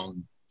shutting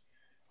down,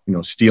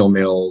 steel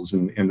mills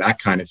and that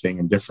kind of thing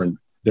in different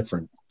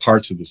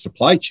parts of the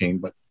supply chain.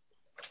 But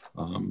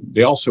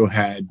they also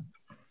had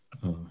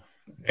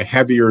a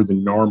heavier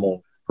than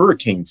normal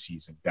hurricane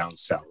season down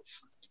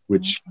south,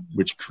 which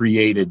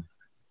created,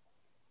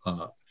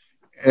 and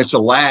it's a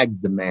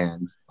lag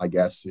demand, I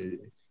guess.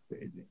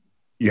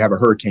 You have a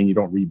hurricane, you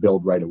don't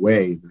rebuild right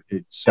away.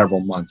 It's several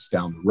months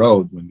down the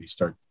road when they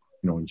start,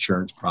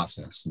 insurance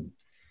process, and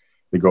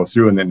they go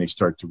through, and then they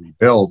start to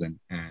rebuild. And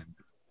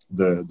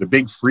the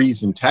big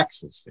freeze in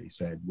Texas, they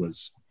said,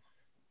 was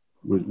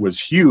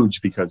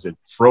huge because it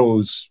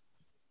froze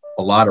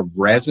a lot of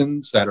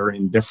resins that are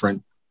in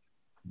different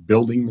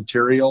building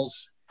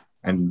materials,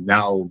 and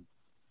now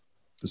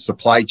the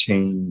supply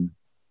chain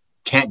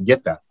can't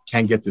get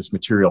this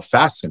material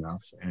fast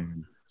enough,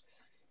 and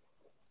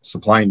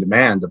supply and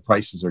demand, the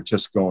prices are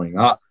just going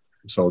up.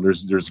 So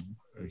there's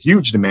a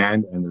huge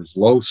demand and there's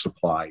low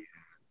supply.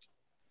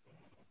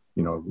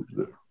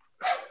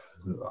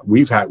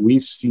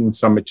 We've seen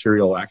some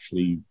material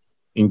actually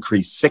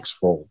increase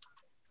sixfold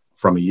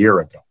from a year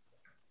ago.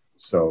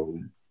 So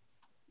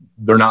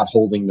they're not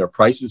holding their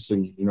prices,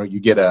 and you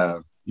get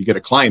a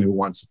client who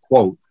wants a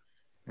quote,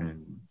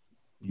 and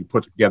you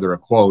put together a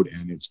quote,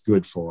 and it's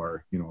good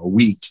for a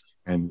week,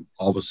 and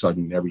all of a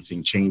sudden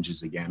everything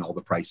changes again. All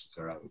the prices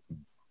are out.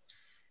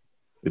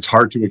 It's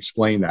hard to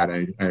explain that.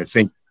 I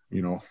think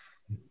you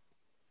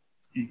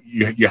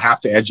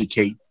have to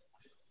educate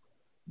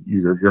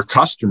your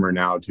customer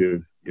now.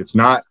 It's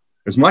not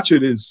as much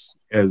it is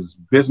as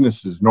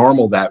business as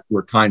normal that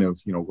we're kind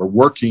of we're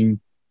working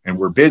and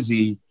we're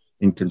busy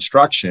in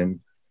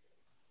construction.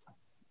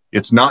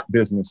 It's not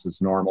business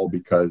as normal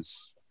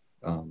because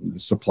the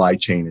supply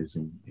chain is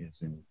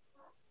in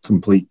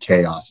complete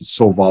chaos. It's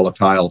so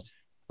volatile.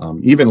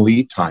 Even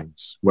lead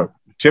times, what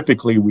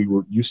typically we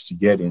were used to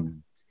get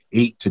in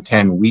 8 to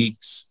 10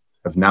 weeks,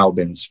 have now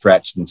been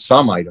stretched in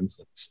some items.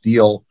 Like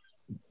steel,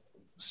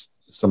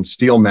 some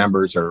steel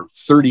members are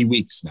 30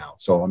 weeks now.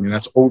 So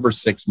that's over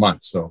 6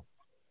 months. So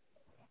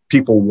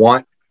people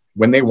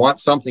when they want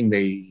something,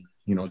 they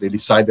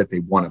decide that they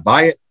want to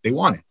buy it. They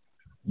want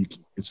it.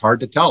 It's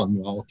hard to tell them,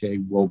 well, okay,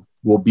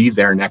 we'll be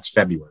there next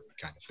February,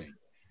 kind of thing.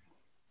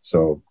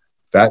 So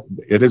that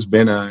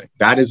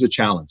is a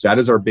challenge. That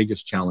is our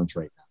biggest challenge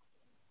right now,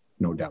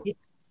 no doubt.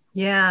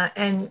 Yeah.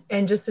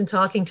 And just in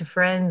talking to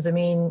friends,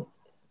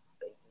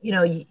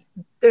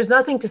 there's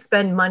nothing to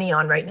spend money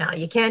on right now.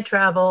 You can't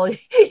travel,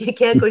 you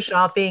can't go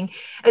shopping.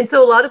 And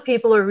so a lot of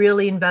people are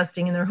really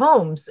investing in their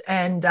homes,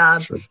 and,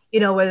 Sure.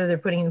 Whether they're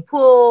putting in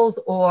pools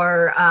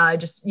or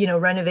just,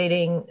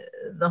 renovating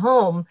the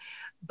home.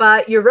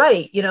 But you're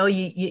right.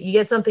 You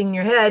get something in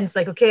your head. It's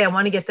like, okay, I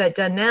want to get that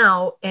done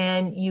now.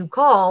 And you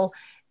call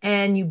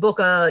and you book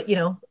a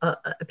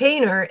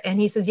painter,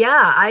 and he says,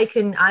 yeah, I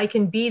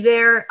can be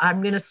there.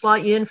 I'm going to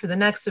slot you in for the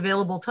next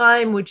available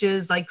time, which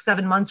is like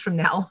 7 months from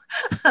now.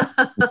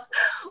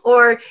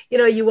 Or,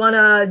 you want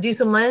to do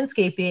some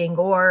landscaping,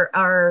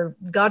 or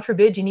God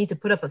forbid, you need to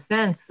put up a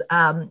fence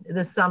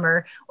this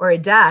summer, or a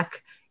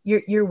deck.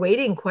 You're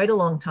waiting quite a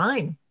long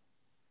time.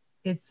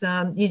 It's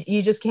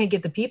you just can't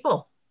get the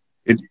people.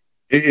 It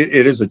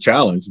is a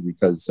challenge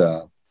because,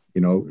 and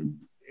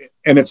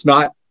it's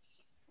not,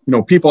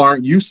 people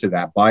aren't used to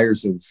that.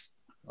 Buyers of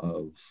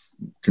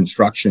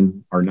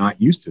construction are not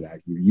used to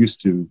that. You're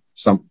used to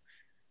some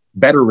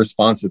better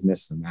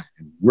responsiveness than that.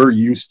 And we're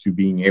used to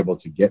being able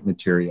to get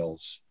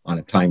materials on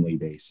a timely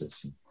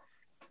basis.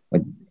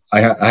 Like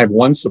I have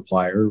one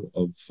supplier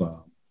of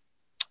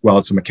well,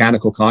 it's a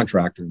mechanical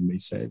contractor, and they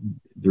said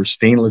their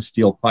stainless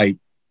steel pipe,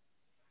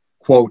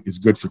 quote, is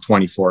good for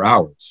 24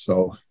 hours.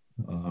 So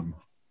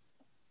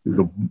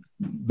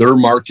their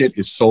market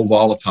is so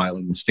volatile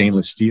in the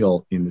stainless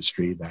steel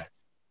industry that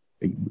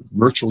they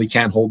virtually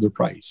can't hold their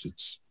price.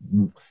 It's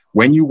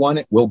when you want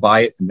it, we'll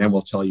buy it, and then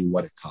we'll tell you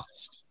what it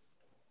costs.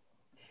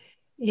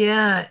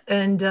 Yeah,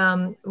 and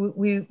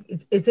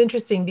it's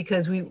interesting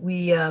because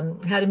we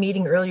had a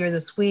meeting earlier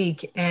this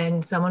week,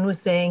 and someone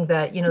was saying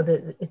that, you know,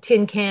 the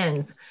tin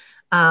cans,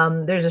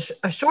 there's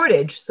a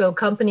shortage. So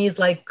companies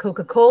like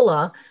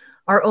Coca-Cola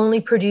are only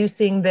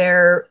producing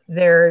their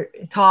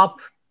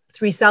top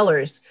 3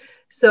 sellers.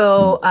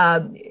 So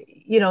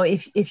you know,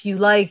 if you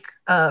like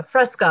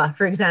Fresca,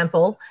 for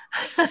example,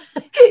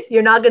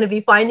 you're not going to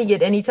be finding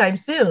it anytime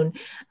soon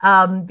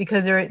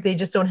because they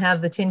just don't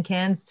have the tin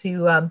cans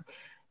to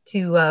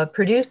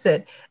produce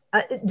it.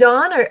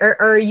 Don,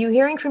 are you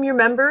hearing from your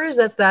members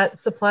that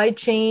supply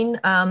chain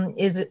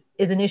is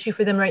an issue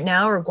for them right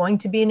now, or going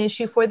to be an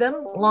issue for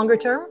them longer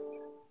term?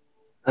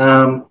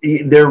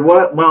 There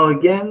was, well,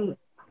 again,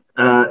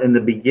 in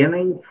the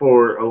beginning,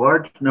 for a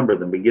large number,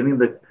 the beginning of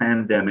the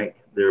pandemic,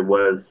 there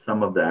was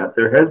some of that.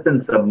 There has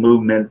been some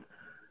movement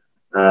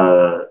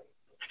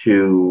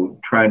to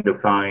trying to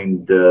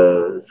find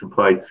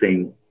supply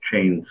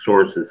chain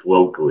sources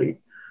locally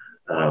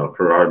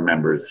for our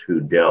members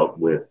who dealt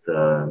with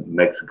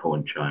Mexico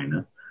and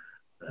China.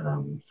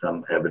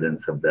 Some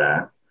evidence of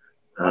that.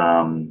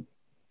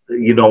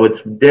 You know,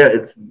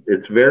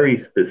 it's very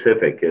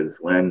specific, as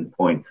Len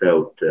points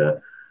out.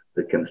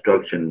 The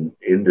construction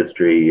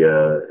industry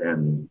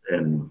and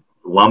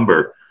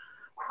lumber.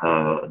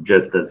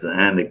 Just as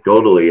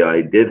anecdotally,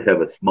 I did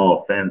have a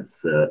small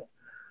fence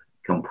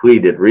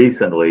completed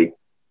recently,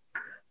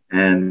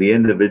 and the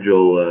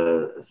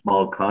individual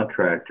small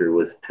contractor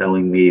was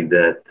telling me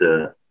that,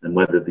 and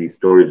whether these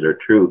stories are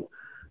true,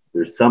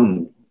 there's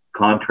some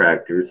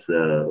contractors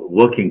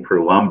looking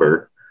for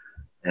lumber,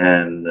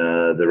 and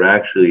they're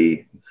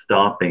actually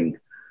stopping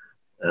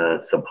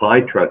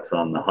supply trucks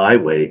on the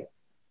highway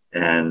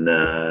and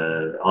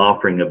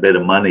offering a bit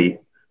of money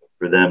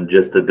for them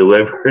just to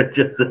deliver it,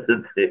 just so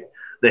that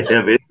they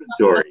have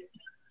inventory.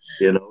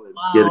 You know, it's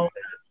wow. Getting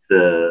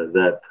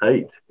that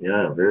tight.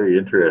 Yeah, very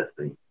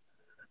interesting.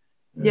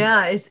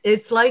 Yeah,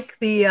 it's like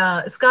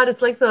the Scott.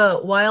 It's like the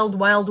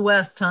wild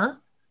West, huh?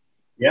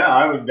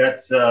 Yeah,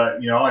 that's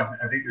you know,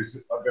 I think there's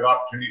a good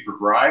opportunity for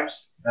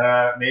bribes.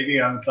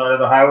 Maybe on the side of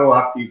the highway, we'll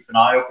have to keep an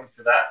eye open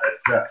for that.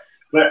 That's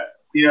but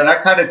you know,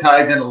 that kind of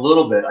ties in a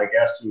little bit, I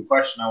guess, to a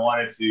question I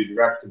wanted to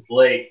direct to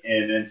Blake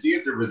and see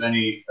if there was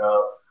any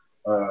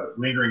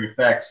lingering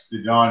effects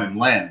to John and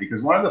Len,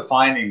 because one of the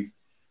findings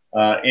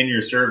in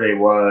your survey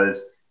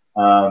was,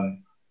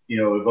 you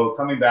know, about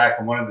coming back,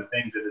 and one of the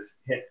things that has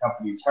hit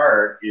companies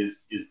hard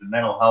is the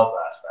mental health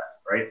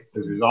aspect, right?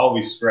 Because there's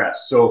always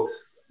stress. So,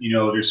 you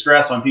know, there's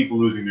stress on people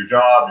losing their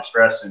job, there's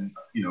stress in,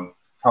 you know,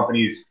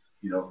 companies,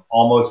 you know,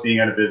 almost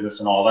being out of business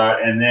and all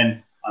that. And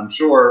then I'm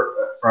sure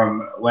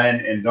from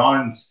Len and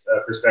Don's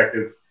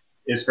perspective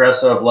is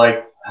stress of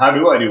like, how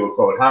do I do a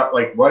quote? How,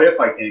 like, what if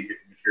I can't get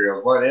the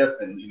materials? What if,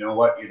 and you know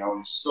what, you know,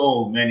 there's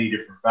so many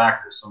different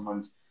factors.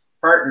 Someone's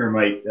partner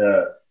might,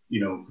 you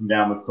know, come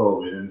down with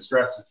COVID, and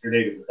stress is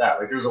related with that.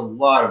 Like, there's a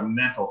lot of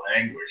mental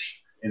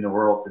anguish in the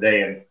world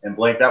today. And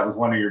Blake, that was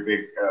one of your big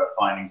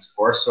findings, of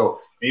course. So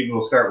maybe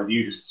we'll start with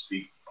you just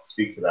to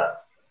speak to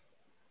that.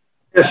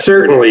 Yes,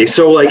 certainly.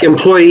 So like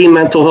employee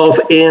mental health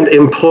and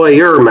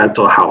employer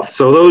mental health.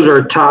 So those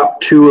are top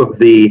 2 of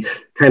the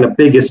kind of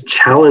biggest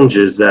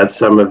challenges that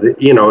some of the,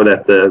 you know,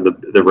 that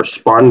the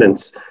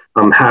respondents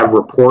have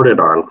reported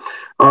on.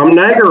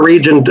 Niagara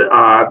Region,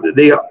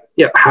 they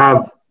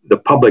have the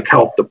public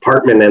health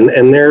department,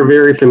 and they're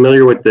very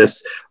familiar with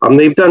this.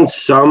 They've done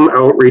some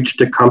outreach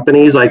to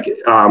companies, like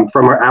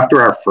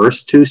after our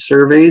first 2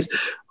 surveys.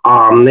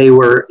 They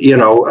were, you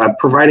know,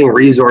 providing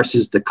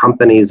resources to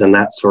companies and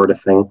that sort of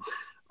thing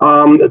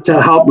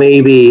to help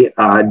maybe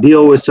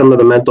deal with some of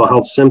the mental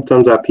health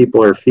symptoms that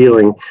people are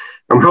feeling.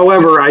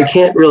 However, I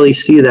can't really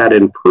see that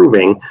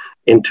improving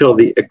until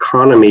the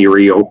economy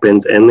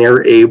reopens and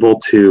they're able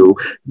to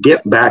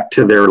get back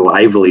to their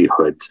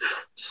livelihoods.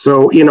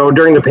 So, you know,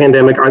 during the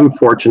pandemic, I'm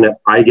fortunate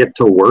I get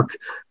to work.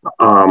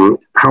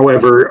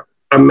 However,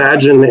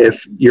 imagine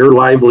if your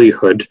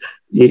livelihood,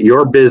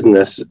 your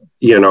business,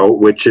 you know,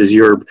 which is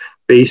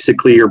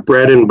basically your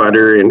bread and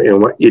butter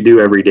and what you do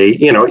every day,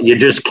 you know, you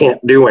just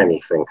can't do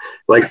anything.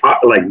 Like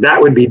that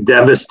would be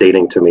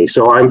devastating to me.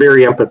 So I'm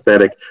very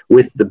empathetic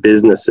with the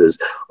businesses.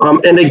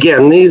 And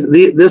again,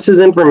 this is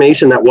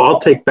information that we'll all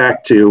take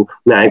back to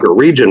Niagara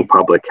Region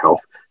Public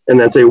Health and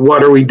then say,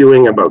 what are we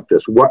doing about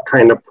this? What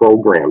kind of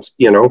programs?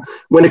 You know,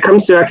 when it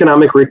comes to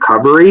economic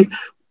recovery,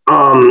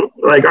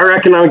 like our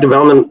economic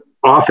development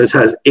office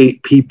has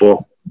 8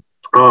 people.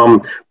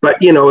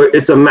 But, you know,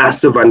 it's a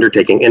massive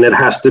undertaking, and it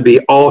has to be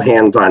all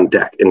hands on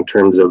deck in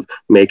terms of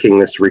making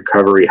this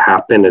recovery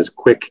happen as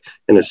quick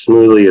and as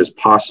smoothly as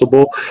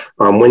possible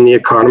when the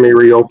economy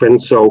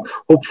reopens. So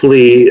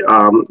hopefully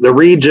the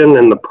region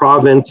and the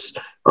province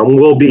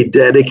we'll be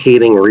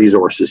dedicating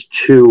resources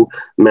to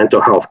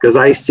mental health, because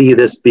I see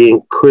this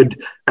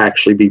could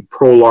actually be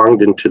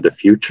prolonged into the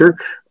future.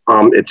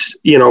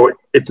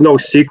 It's no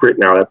secret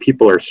now that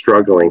people are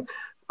struggling.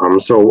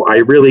 So I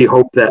really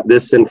hope that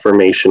this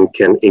information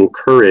can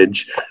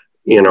encourage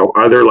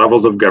other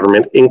levels of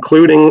government,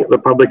 including the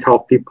public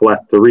health people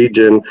at the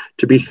region,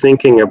 to be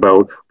thinking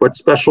about what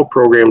special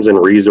programs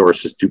and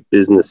resources do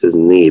businesses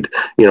need.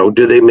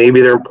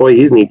 Maybe their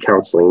employees need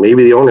counseling,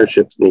 maybe the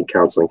ownerships need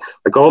counseling.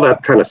 Like, all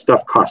that kind of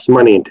stuff costs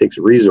money and takes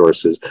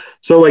resources.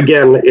 So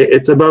again,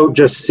 it's about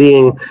just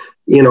seeing,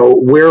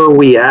 where are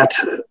we at?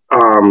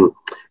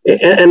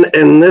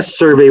 And this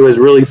survey was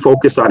really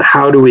focused on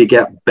how do we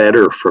get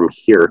better from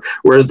here,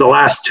 whereas the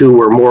last two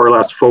were more or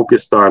less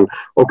focused on,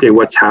 okay,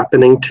 what's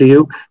happening to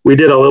you? We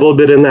did a little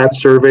bit in that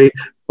survey,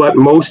 but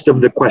most of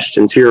the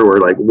questions here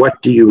were like,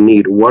 what do you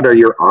need? What are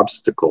your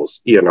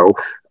obstacles? What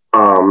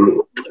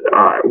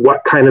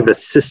kind of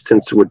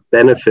assistance would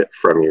benefit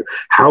from you?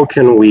 How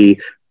can we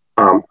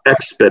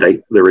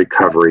expedite the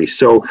recovery?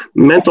 So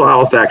mental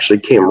health actually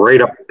came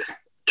right up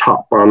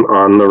top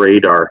on the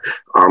radar,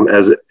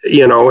 as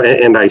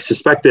and I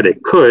suspected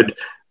it could,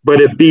 but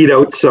it beat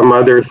out some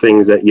other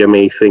things that you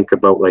may think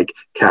about, like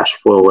cash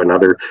flow and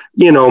other,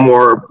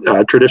 more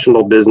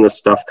traditional business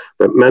stuff.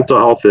 But mental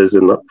health is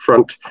in the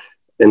front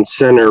and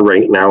center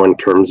right now in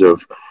terms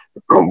of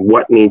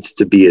what needs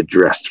to be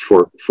addressed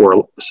for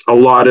a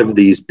lot of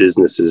these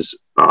businesses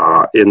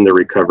in the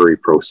recovery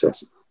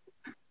process.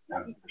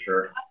 Yeah, for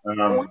sure.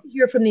 I want to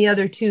hear from the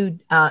other two,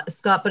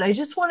 Scott, but I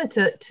just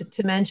wanted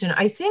to mention,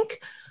 I think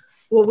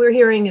what we're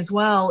hearing as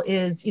well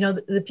is,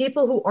 the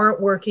people who aren't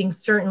working,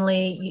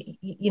 certainly,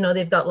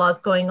 they've got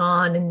lots going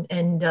on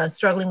and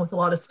struggling with a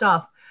lot of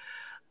stuff.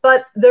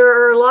 But there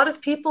are a lot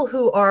of people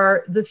who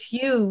are the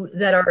few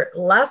that are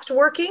left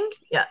working,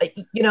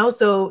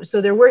 so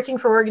they're working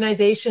for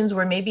organizations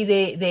where maybe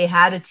they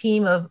had a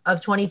team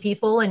of 20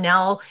 people, and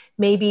now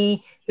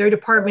maybe their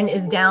department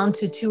is down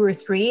to 2 or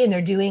 3, and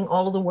they're doing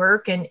all of the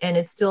work, and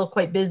it's still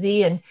quite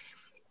busy,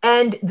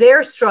 and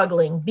they're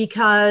struggling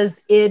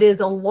because it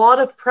is a lot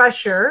of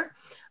pressure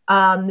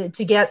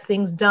to get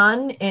things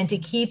done and to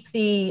keep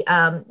the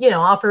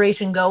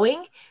operation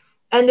going.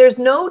 And there's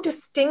no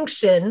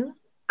distinction.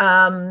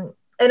 And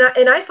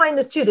I find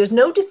this too. There's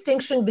no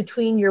distinction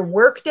between your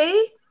work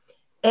day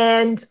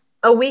and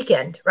a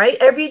weekend, right?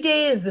 Every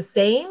day is the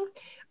same.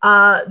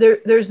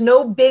 There's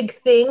no big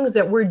things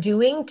that we're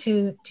doing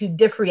to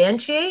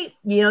differentiate.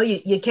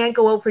 You can't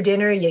go out for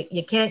dinner.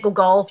 You can't go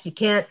golf. You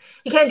can't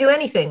do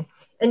anything.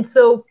 And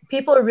so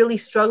people are really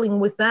struggling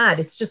with that.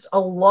 It's just a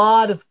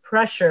lot of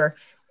pressure.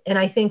 And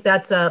I think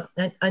that's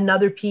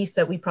another piece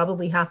that we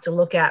probably have to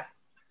look at.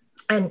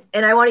 And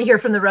I want to hear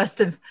from the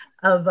rest of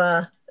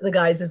the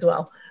guys as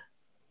well.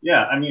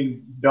 Yeah, I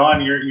mean,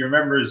 Don, your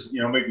members,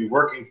 maybe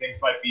working, things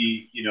might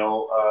be,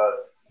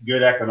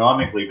 good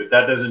economically, but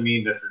that doesn't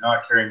mean that they're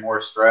not carrying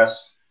more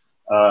stress.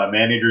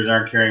 Managers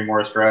aren't carrying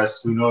more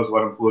stress. Who knows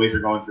what employees are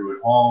going through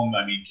at home?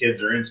 I mean,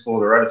 kids are in school,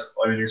 they're out of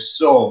school. I mean, there's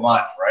so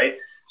much, right?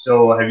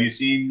 So have you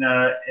seen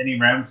any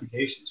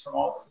ramifications from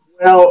all of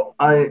it? Well,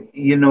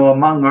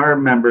 among our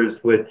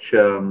members, which,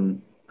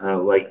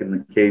 like in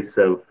the case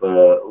of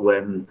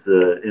Len's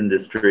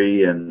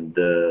industry and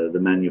the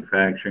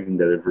manufacturing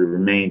that have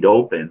remained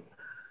open,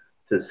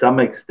 to some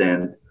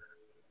extent,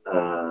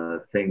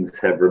 things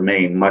have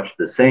remained much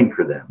the same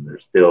for them. They're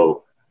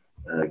still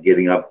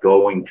getting up,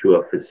 going to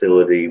a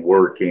facility,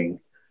 working,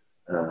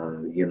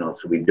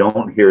 so we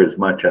don't hear as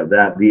much of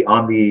that.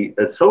 On the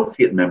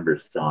associate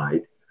members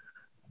side,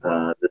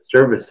 the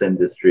service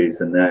industries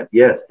and that,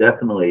 yes,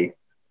 definitely,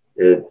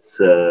 it's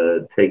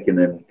taken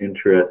an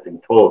interesting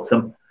toll.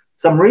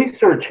 Some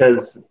research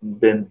has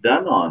been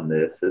done on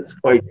this. It's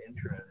quite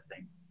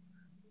interesting.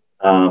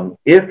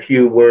 If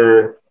you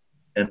were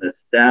an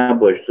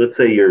established, let's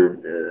say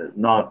you're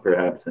not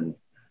perhaps in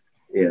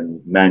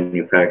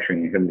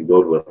manufacturing, you're going to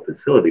go to a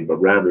facility, but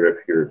rather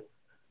if you're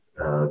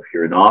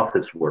an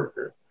office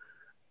worker,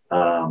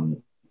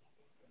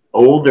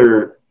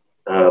 older,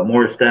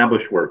 more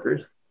established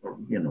workers,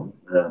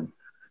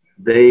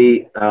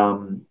 they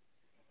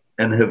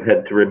and have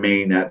had to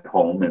remain at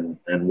home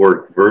and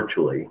work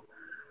virtually.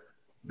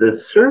 The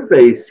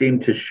surveys seem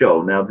to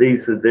show, now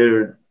this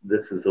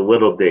is a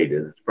little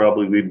dated. It's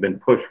probably, we've been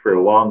pushed for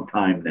a long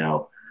time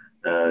now,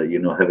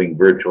 having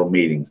virtual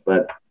meetings.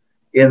 But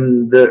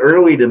in the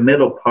early to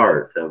middle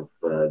part of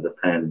the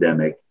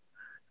pandemic,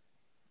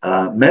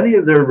 many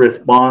of their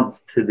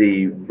response to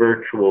the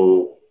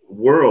virtual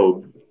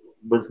world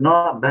was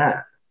not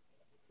bad,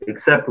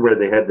 except where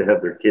they had to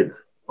have their kids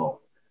home.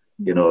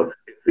 If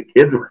the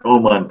kids were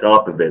home on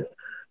top of it,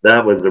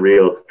 that was a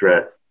real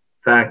stress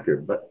factor.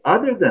 But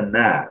other than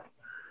that,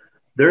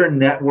 their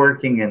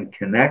networking and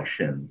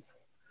connections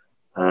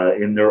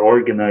in their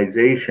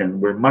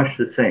organization were much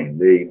the same.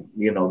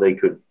 They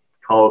could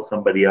call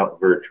somebody up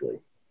virtually.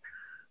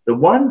 The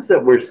ones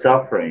that were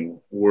suffering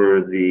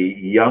were the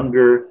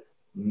younger,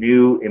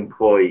 new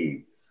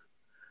employees.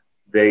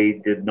 They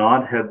did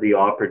not have the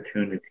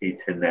opportunity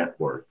to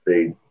network.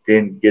 They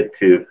didn't get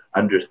to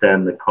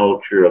understand the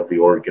culture of the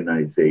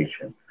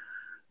organization.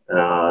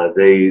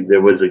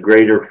 There was a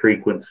greater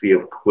frequency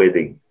of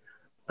quitting.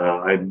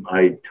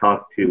 I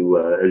talked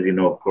to, as you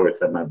know, of course,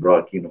 I'm at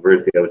Brock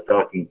University. I was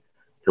talking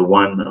to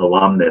one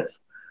alumnus,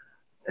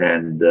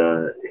 and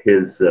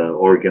his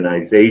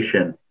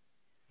organization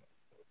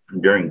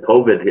during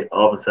COVID,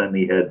 all of a sudden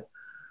he had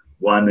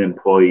one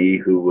employee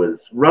who was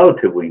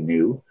relatively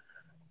new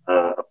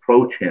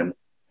approach him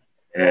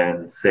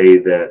and say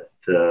that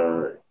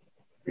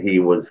he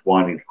was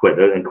wanting to quit.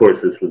 And of course,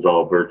 this was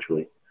all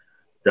virtually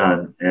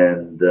done.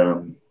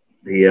 And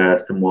he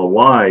asked him, well,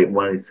 why?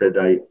 When he said,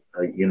 I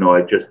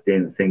just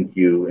didn't think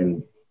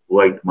you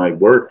liked my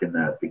work in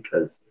that,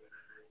 because,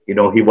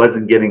 he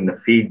wasn't getting the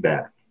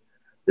feedback.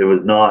 They're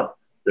not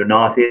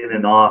in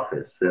an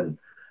office and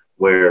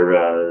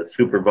where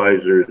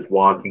supervisor is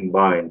walking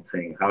by and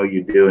saying, how are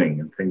you doing?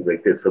 And things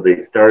like this. So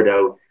they start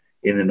out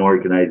in an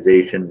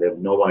organization. They have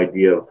no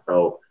idea of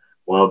how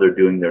well they're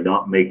doing. They're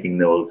not making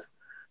those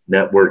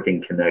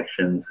networking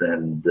connections.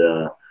 And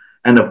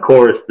of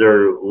course,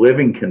 their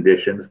living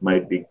conditions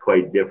might be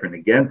quite different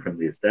again from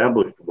the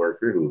established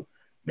worker who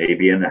may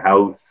be in a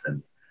house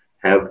and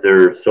have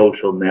their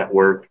social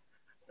network.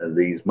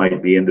 These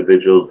might be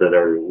individuals that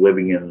are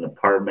living in an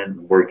apartment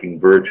and working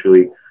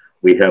virtually.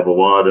 We have a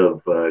lot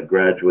of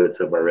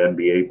graduates of our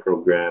MBA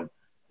program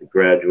that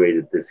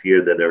graduated this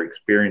year that are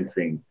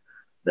experiencing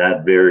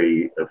that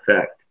very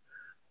effect.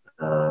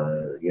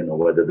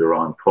 Whether they're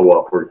on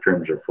co-op work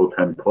terms or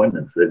full-time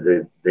appointments,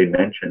 they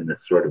mention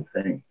this sort of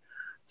thing.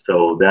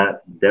 So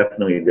that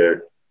definitely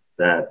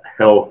that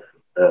health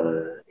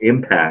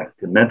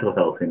impact, the mental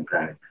health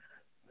impact,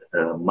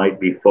 might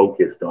be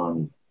focused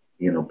on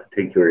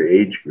particular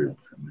age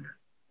groups in there.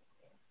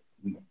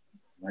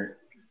 Right,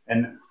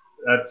 and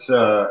that's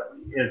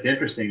it's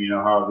interesting,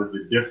 how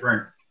the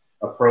different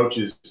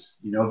approaches,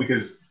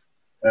 because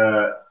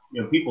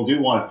people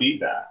do want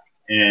feedback,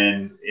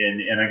 and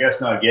I guess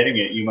not getting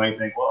it, you might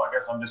think, well, I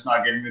guess I'm just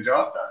not getting the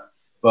job done.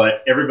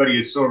 But everybody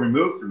is so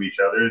removed from each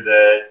other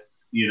that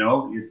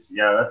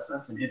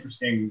that's an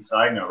interesting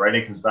side note, right?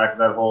 It comes back to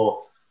that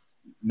whole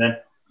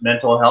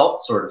mental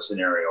health sort of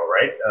scenario,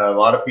 right? A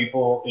lot of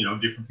people,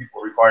 different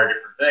people require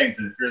different things,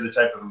 and if you're the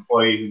type of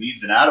employee who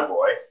needs an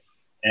attaboy,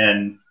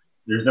 and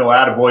there's no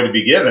attaboy to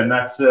be given,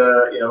 that's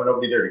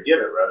nobody there to give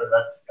it. Rather,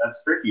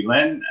 that's tricky.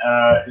 Len,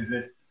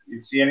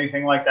 you see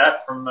anything like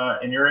that from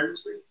in your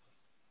industry?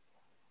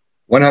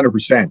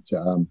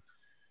 100%.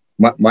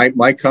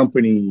 My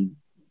company,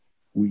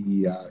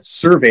 we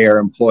survey our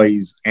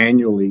employees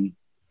annually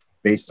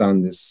based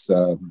on this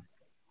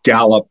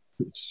Gallup.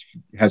 It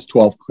has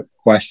 12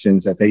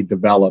 questions that they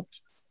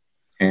developed,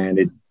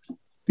 and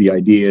the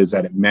idea is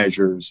that it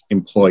measures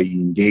employee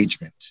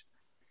engagement.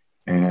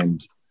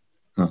 And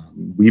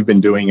we've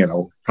been doing it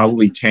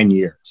probably 10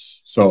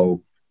 years.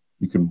 So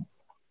you can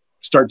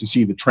start to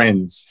see the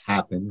trends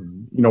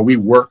happen. And, we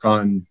work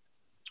on,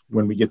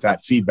 when we get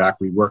that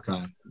feedback, we work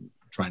on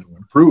trying to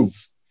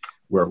improve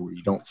where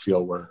we don't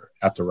feel we're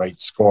at the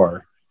right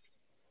score.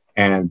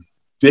 And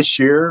this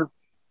year,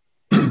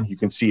 you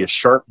can see a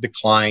sharp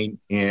decline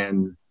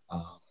in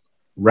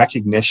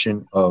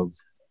recognition of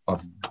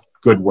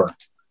good work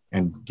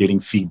and getting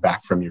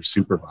feedback from your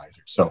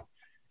supervisor. So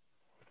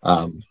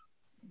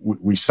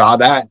we saw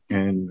that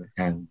and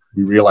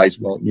we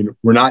realized, well,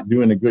 we're not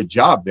doing a good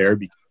job there.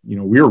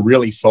 We're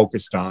really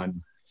focused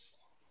on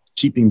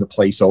keeping the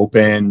place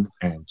open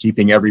and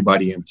keeping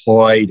everybody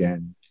employed,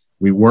 and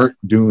we weren't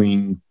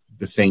doing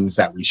the things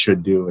that we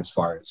should do as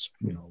far as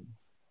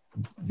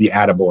the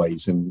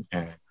attaboys and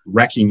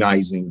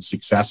recognizing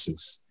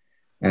successes.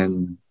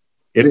 And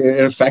it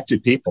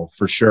affected people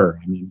for sure.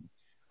 I mean,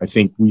 I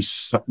think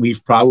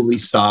we've probably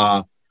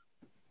saw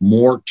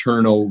more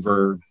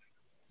turnover,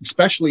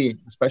 especially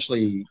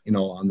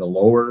on the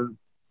lower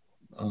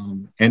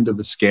end of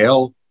the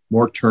scale,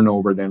 more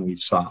turnover than we've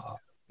saw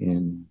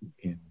in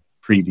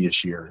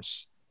previous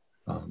years.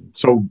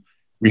 So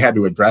we had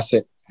to address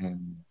it,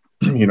 and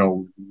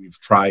we've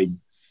tried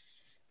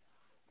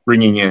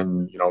bringing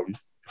in,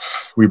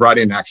 we brought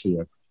in actually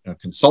a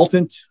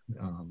consultant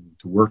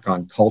to work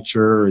on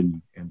culture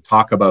and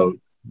talk about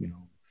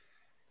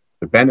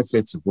the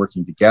benefits of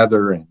working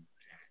together and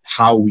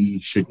how we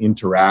should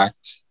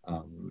interact,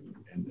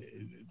 and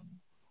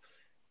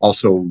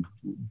also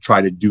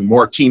try to do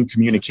more team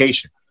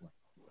communication.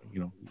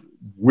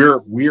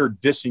 We're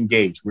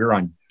disengaged. We're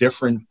on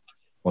different,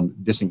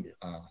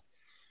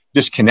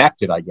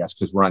 disconnected, I guess,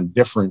 because we're on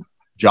different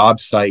job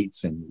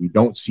sites and we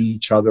don't see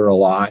each other a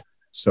lot.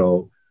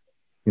 So,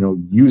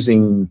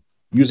 using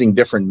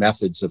different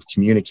methods of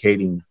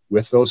communicating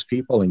with those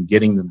people and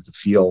getting them to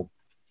feel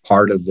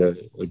part of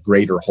the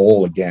greater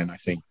whole again, I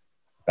think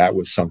that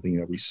was something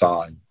that we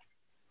saw, and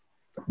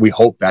we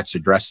hope that's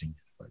addressing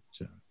it,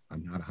 but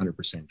I'm not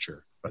 100%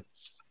 sure. But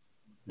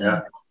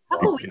yeah,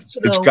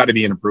 it's got to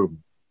be an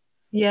improvement.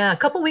 Yeah, a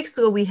couple of weeks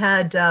ago, we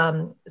had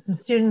some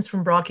students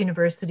from Brock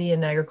University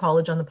and Niagara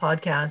College on the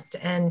podcast,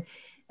 and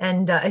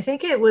And I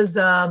think it was,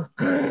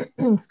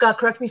 Scott,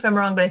 correct me if I'm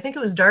wrong, but I think it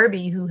was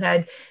Darby who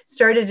had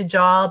started a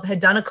job, had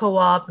done a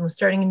co-op and was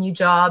starting a new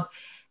job.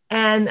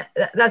 And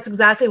that's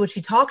exactly what she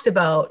talked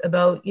about,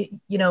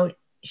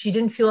 she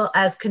didn't feel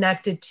as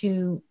connected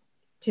to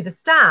the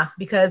staff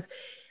because,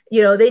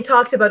 they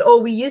talked about,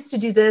 oh, we used to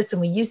do this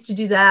and we used to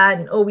do that.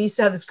 And, oh, we used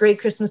to have this great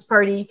Christmas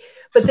party,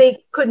 but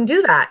they couldn't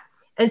do that.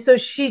 And so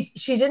she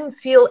didn't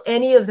feel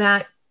any of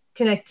that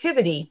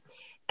connectivity.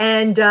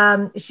 And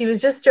she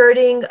was just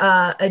starting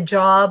a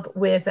job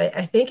with,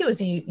 I think it was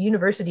the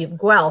University of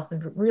Guelph, a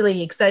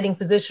really exciting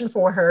position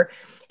for her.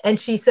 And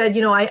she said,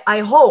 I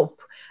hope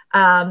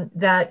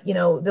that,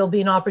 there'll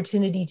be an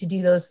opportunity to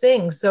do those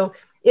things. So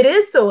it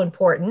is so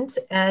important.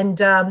 And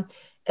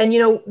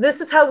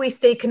this is how we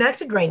stay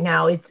connected right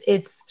now.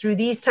 It's through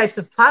these types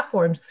of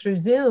platforms, through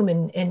Zoom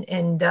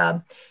and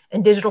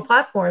digital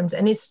platforms.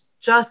 And it's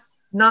just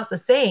not the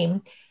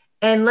same.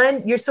 And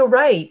Len, you're so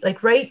right.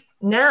 Like right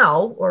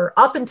now, or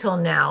up until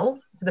now,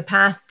 for the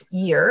past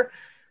year,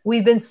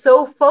 we've been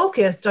so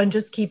focused on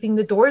just keeping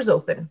the doors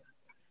open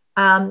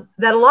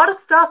that a lot of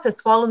stuff has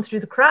fallen through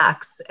the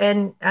cracks,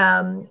 and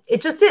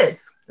it just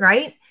is,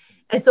 right?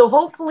 And so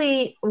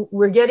hopefully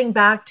we're getting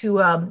back to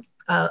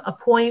a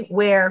point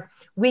where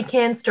we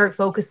can start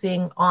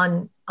focusing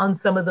on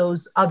some of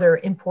those other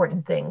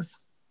important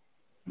things.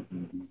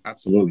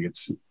 Absolutely.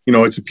 It's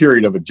a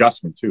period of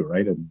adjustment too,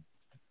 right? And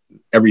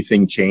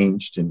everything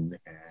changed and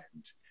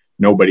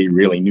nobody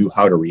really knew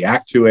how to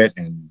react to it.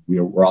 And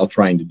we're all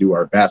trying to do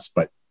our best,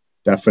 but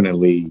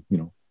definitely,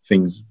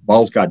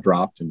 balls got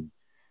dropped and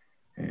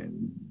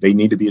they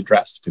need to be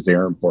addressed because they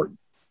are important.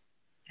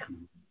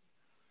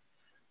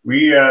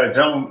 We are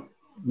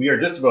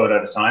just about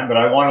out of time, but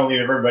I want to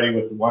leave everybody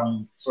with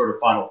one sort of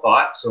final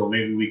thought. So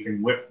maybe we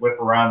can whip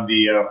around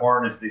the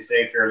horn, as they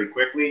say, fairly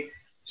quickly,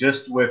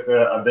 just with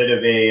a bit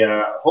of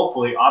a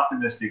hopefully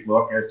optimistic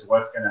look as to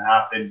what's going to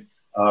happen,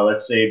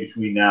 let's say,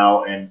 between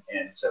now and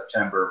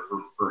September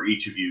for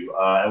each of you.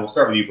 And we'll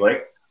start with you,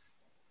 Blake.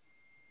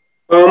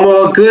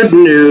 Well, good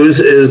news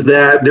is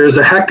that there's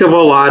a heck of a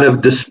lot of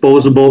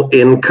disposable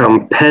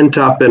income pent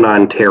up in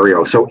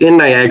Ontario. So in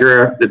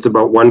Niagara, it's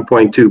about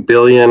 1.2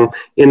 billion.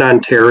 In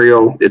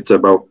Ontario, it's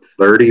about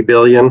 30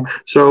 billion.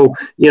 So,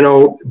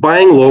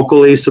 buying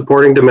locally,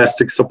 supporting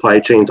domestic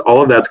supply chains,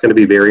 all of that's going to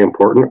be very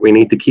important. We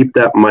need to keep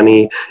that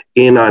money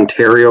in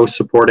Ontario,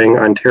 supporting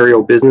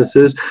Ontario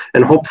businesses.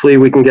 And hopefully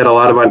we can get a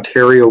lot of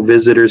Ontario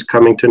visitors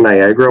coming to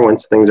Niagara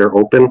once things are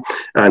open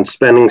and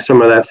spending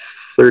some of that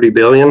 30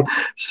 billion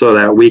so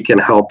that we can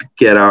help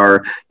get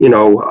our,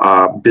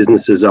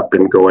 businesses up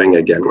and going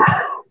again.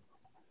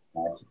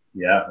 Awesome.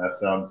 Yeah, that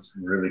sounds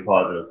really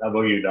positive. How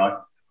about you, Don?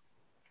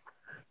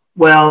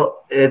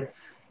 Well,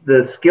 it's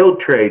the skilled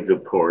trades,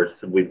 of course,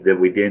 that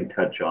we didn't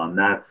touch on.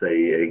 That's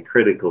a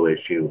critical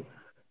issue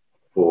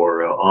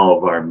for all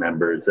of our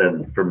members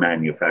and for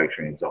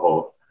manufacturing as a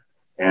whole.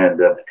 And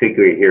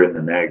particularly here in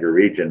the Niagara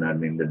region, I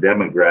mean, the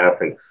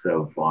demographics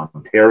of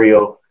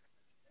Ontario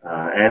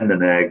and the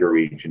Niagara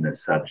region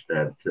is such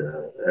that,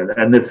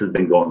 and this has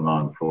been going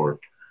on for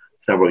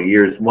several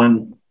years.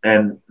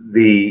 And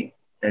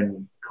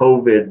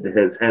COVID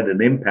has had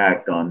an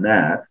impact on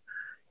that,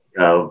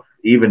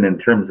 even in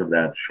terms of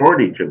that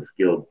shortage of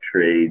skilled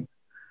trades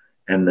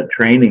and the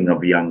training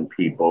of young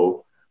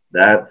people.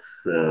 That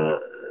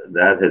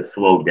has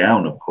slowed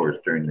down, of course,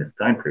 during this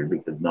time period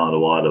because not a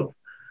lot of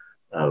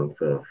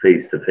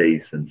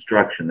face-to-face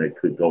instruction that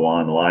could go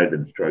on, live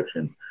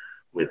instruction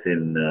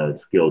within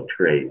skilled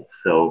trades.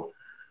 So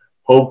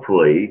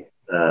hopefully,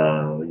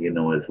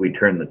 as we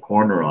turn the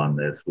corner on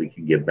this, we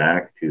can get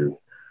back to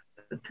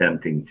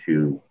attempting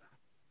to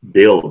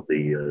build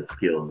the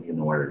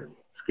our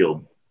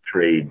skilled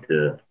trade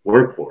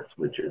workforce,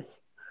 which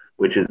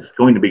is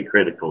going to be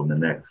critical in the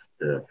next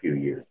few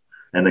years.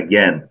 And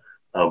again,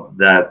 of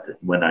that,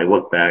 when I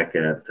look back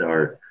at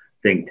our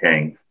think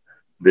tanks,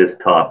 this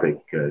topic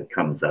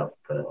comes up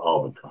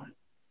all the time.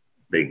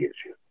 Big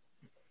issue.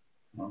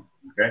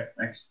 Okay,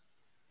 thanks.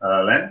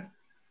 Len?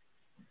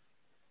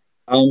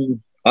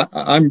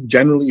 I'm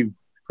generally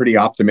pretty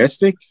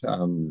optimistic,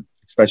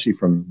 especially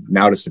from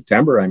now to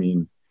September. I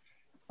mean,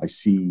 I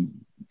see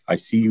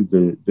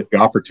the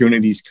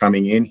opportunities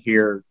coming in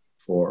here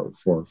for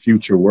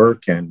future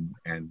work and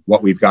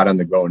what we've got on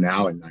the go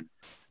now. And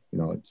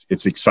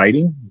it's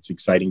exciting. It's an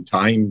exciting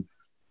time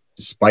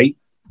despite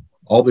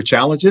all the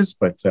challenges.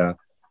 But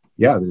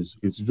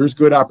there's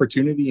good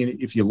opportunity, and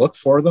if you look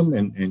for them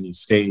and you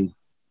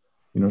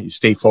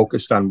stay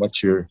focused on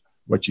what you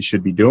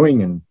should be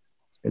doing, and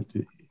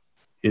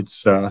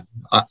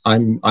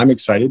I'm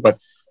excited. But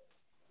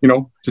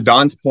to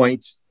Don's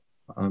point,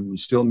 you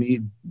still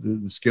need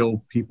the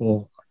skilled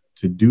people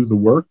to do the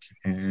work,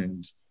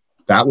 and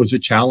that was a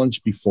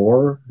challenge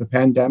before the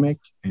pandemic,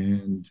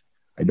 and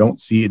I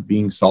don't see it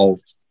being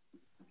solved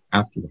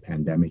after the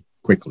pandemic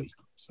quickly.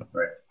 So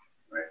right,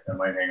 that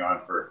might hang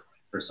on for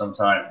some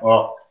time.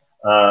 Well,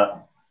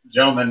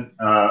 gentlemen,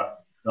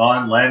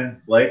 Don,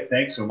 Len, Blake,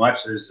 thanks so much.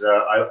 There's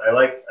I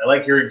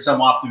like hearing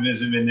some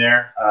optimism in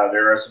there.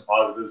 There are some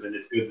positives, and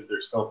it's good that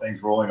there's still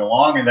things rolling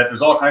along, and that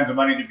there's all kinds of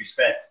money to be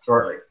spent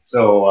shortly.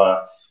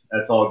 So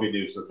that's all good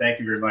news. So thank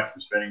you very much for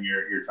spending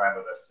your time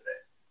with us today.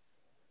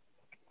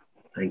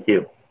 Thank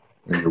you.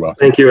 You're welcome.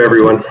 Thank you,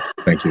 everyone.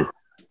 Thank you.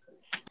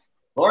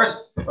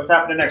 Loris, what's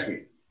happening next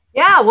week?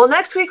 Yeah, well,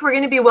 next week we're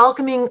going to be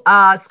welcoming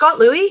Scott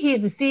Louie.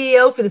 He's the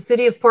CEO for the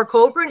City of Port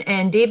Colborne,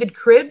 and David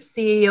Cribb,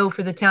 CEO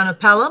for the town of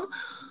Pelham.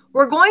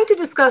 We're going to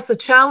discuss the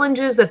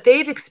challenges that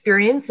they've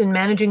experienced in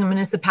managing a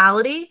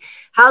municipality,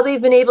 how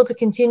they've been able to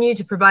continue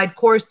to provide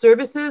core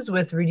services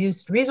with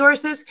reduced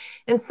resources,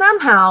 and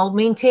somehow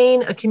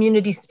maintain a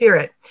community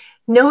spirit.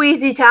 No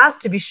easy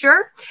task, to be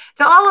sure.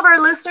 To all of our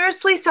listeners,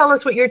 please tell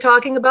us what you're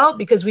talking about,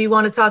 because we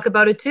want to talk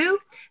about it too.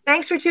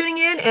 Thanks for tuning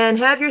in, and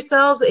have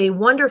yourselves a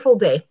wonderful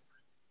day.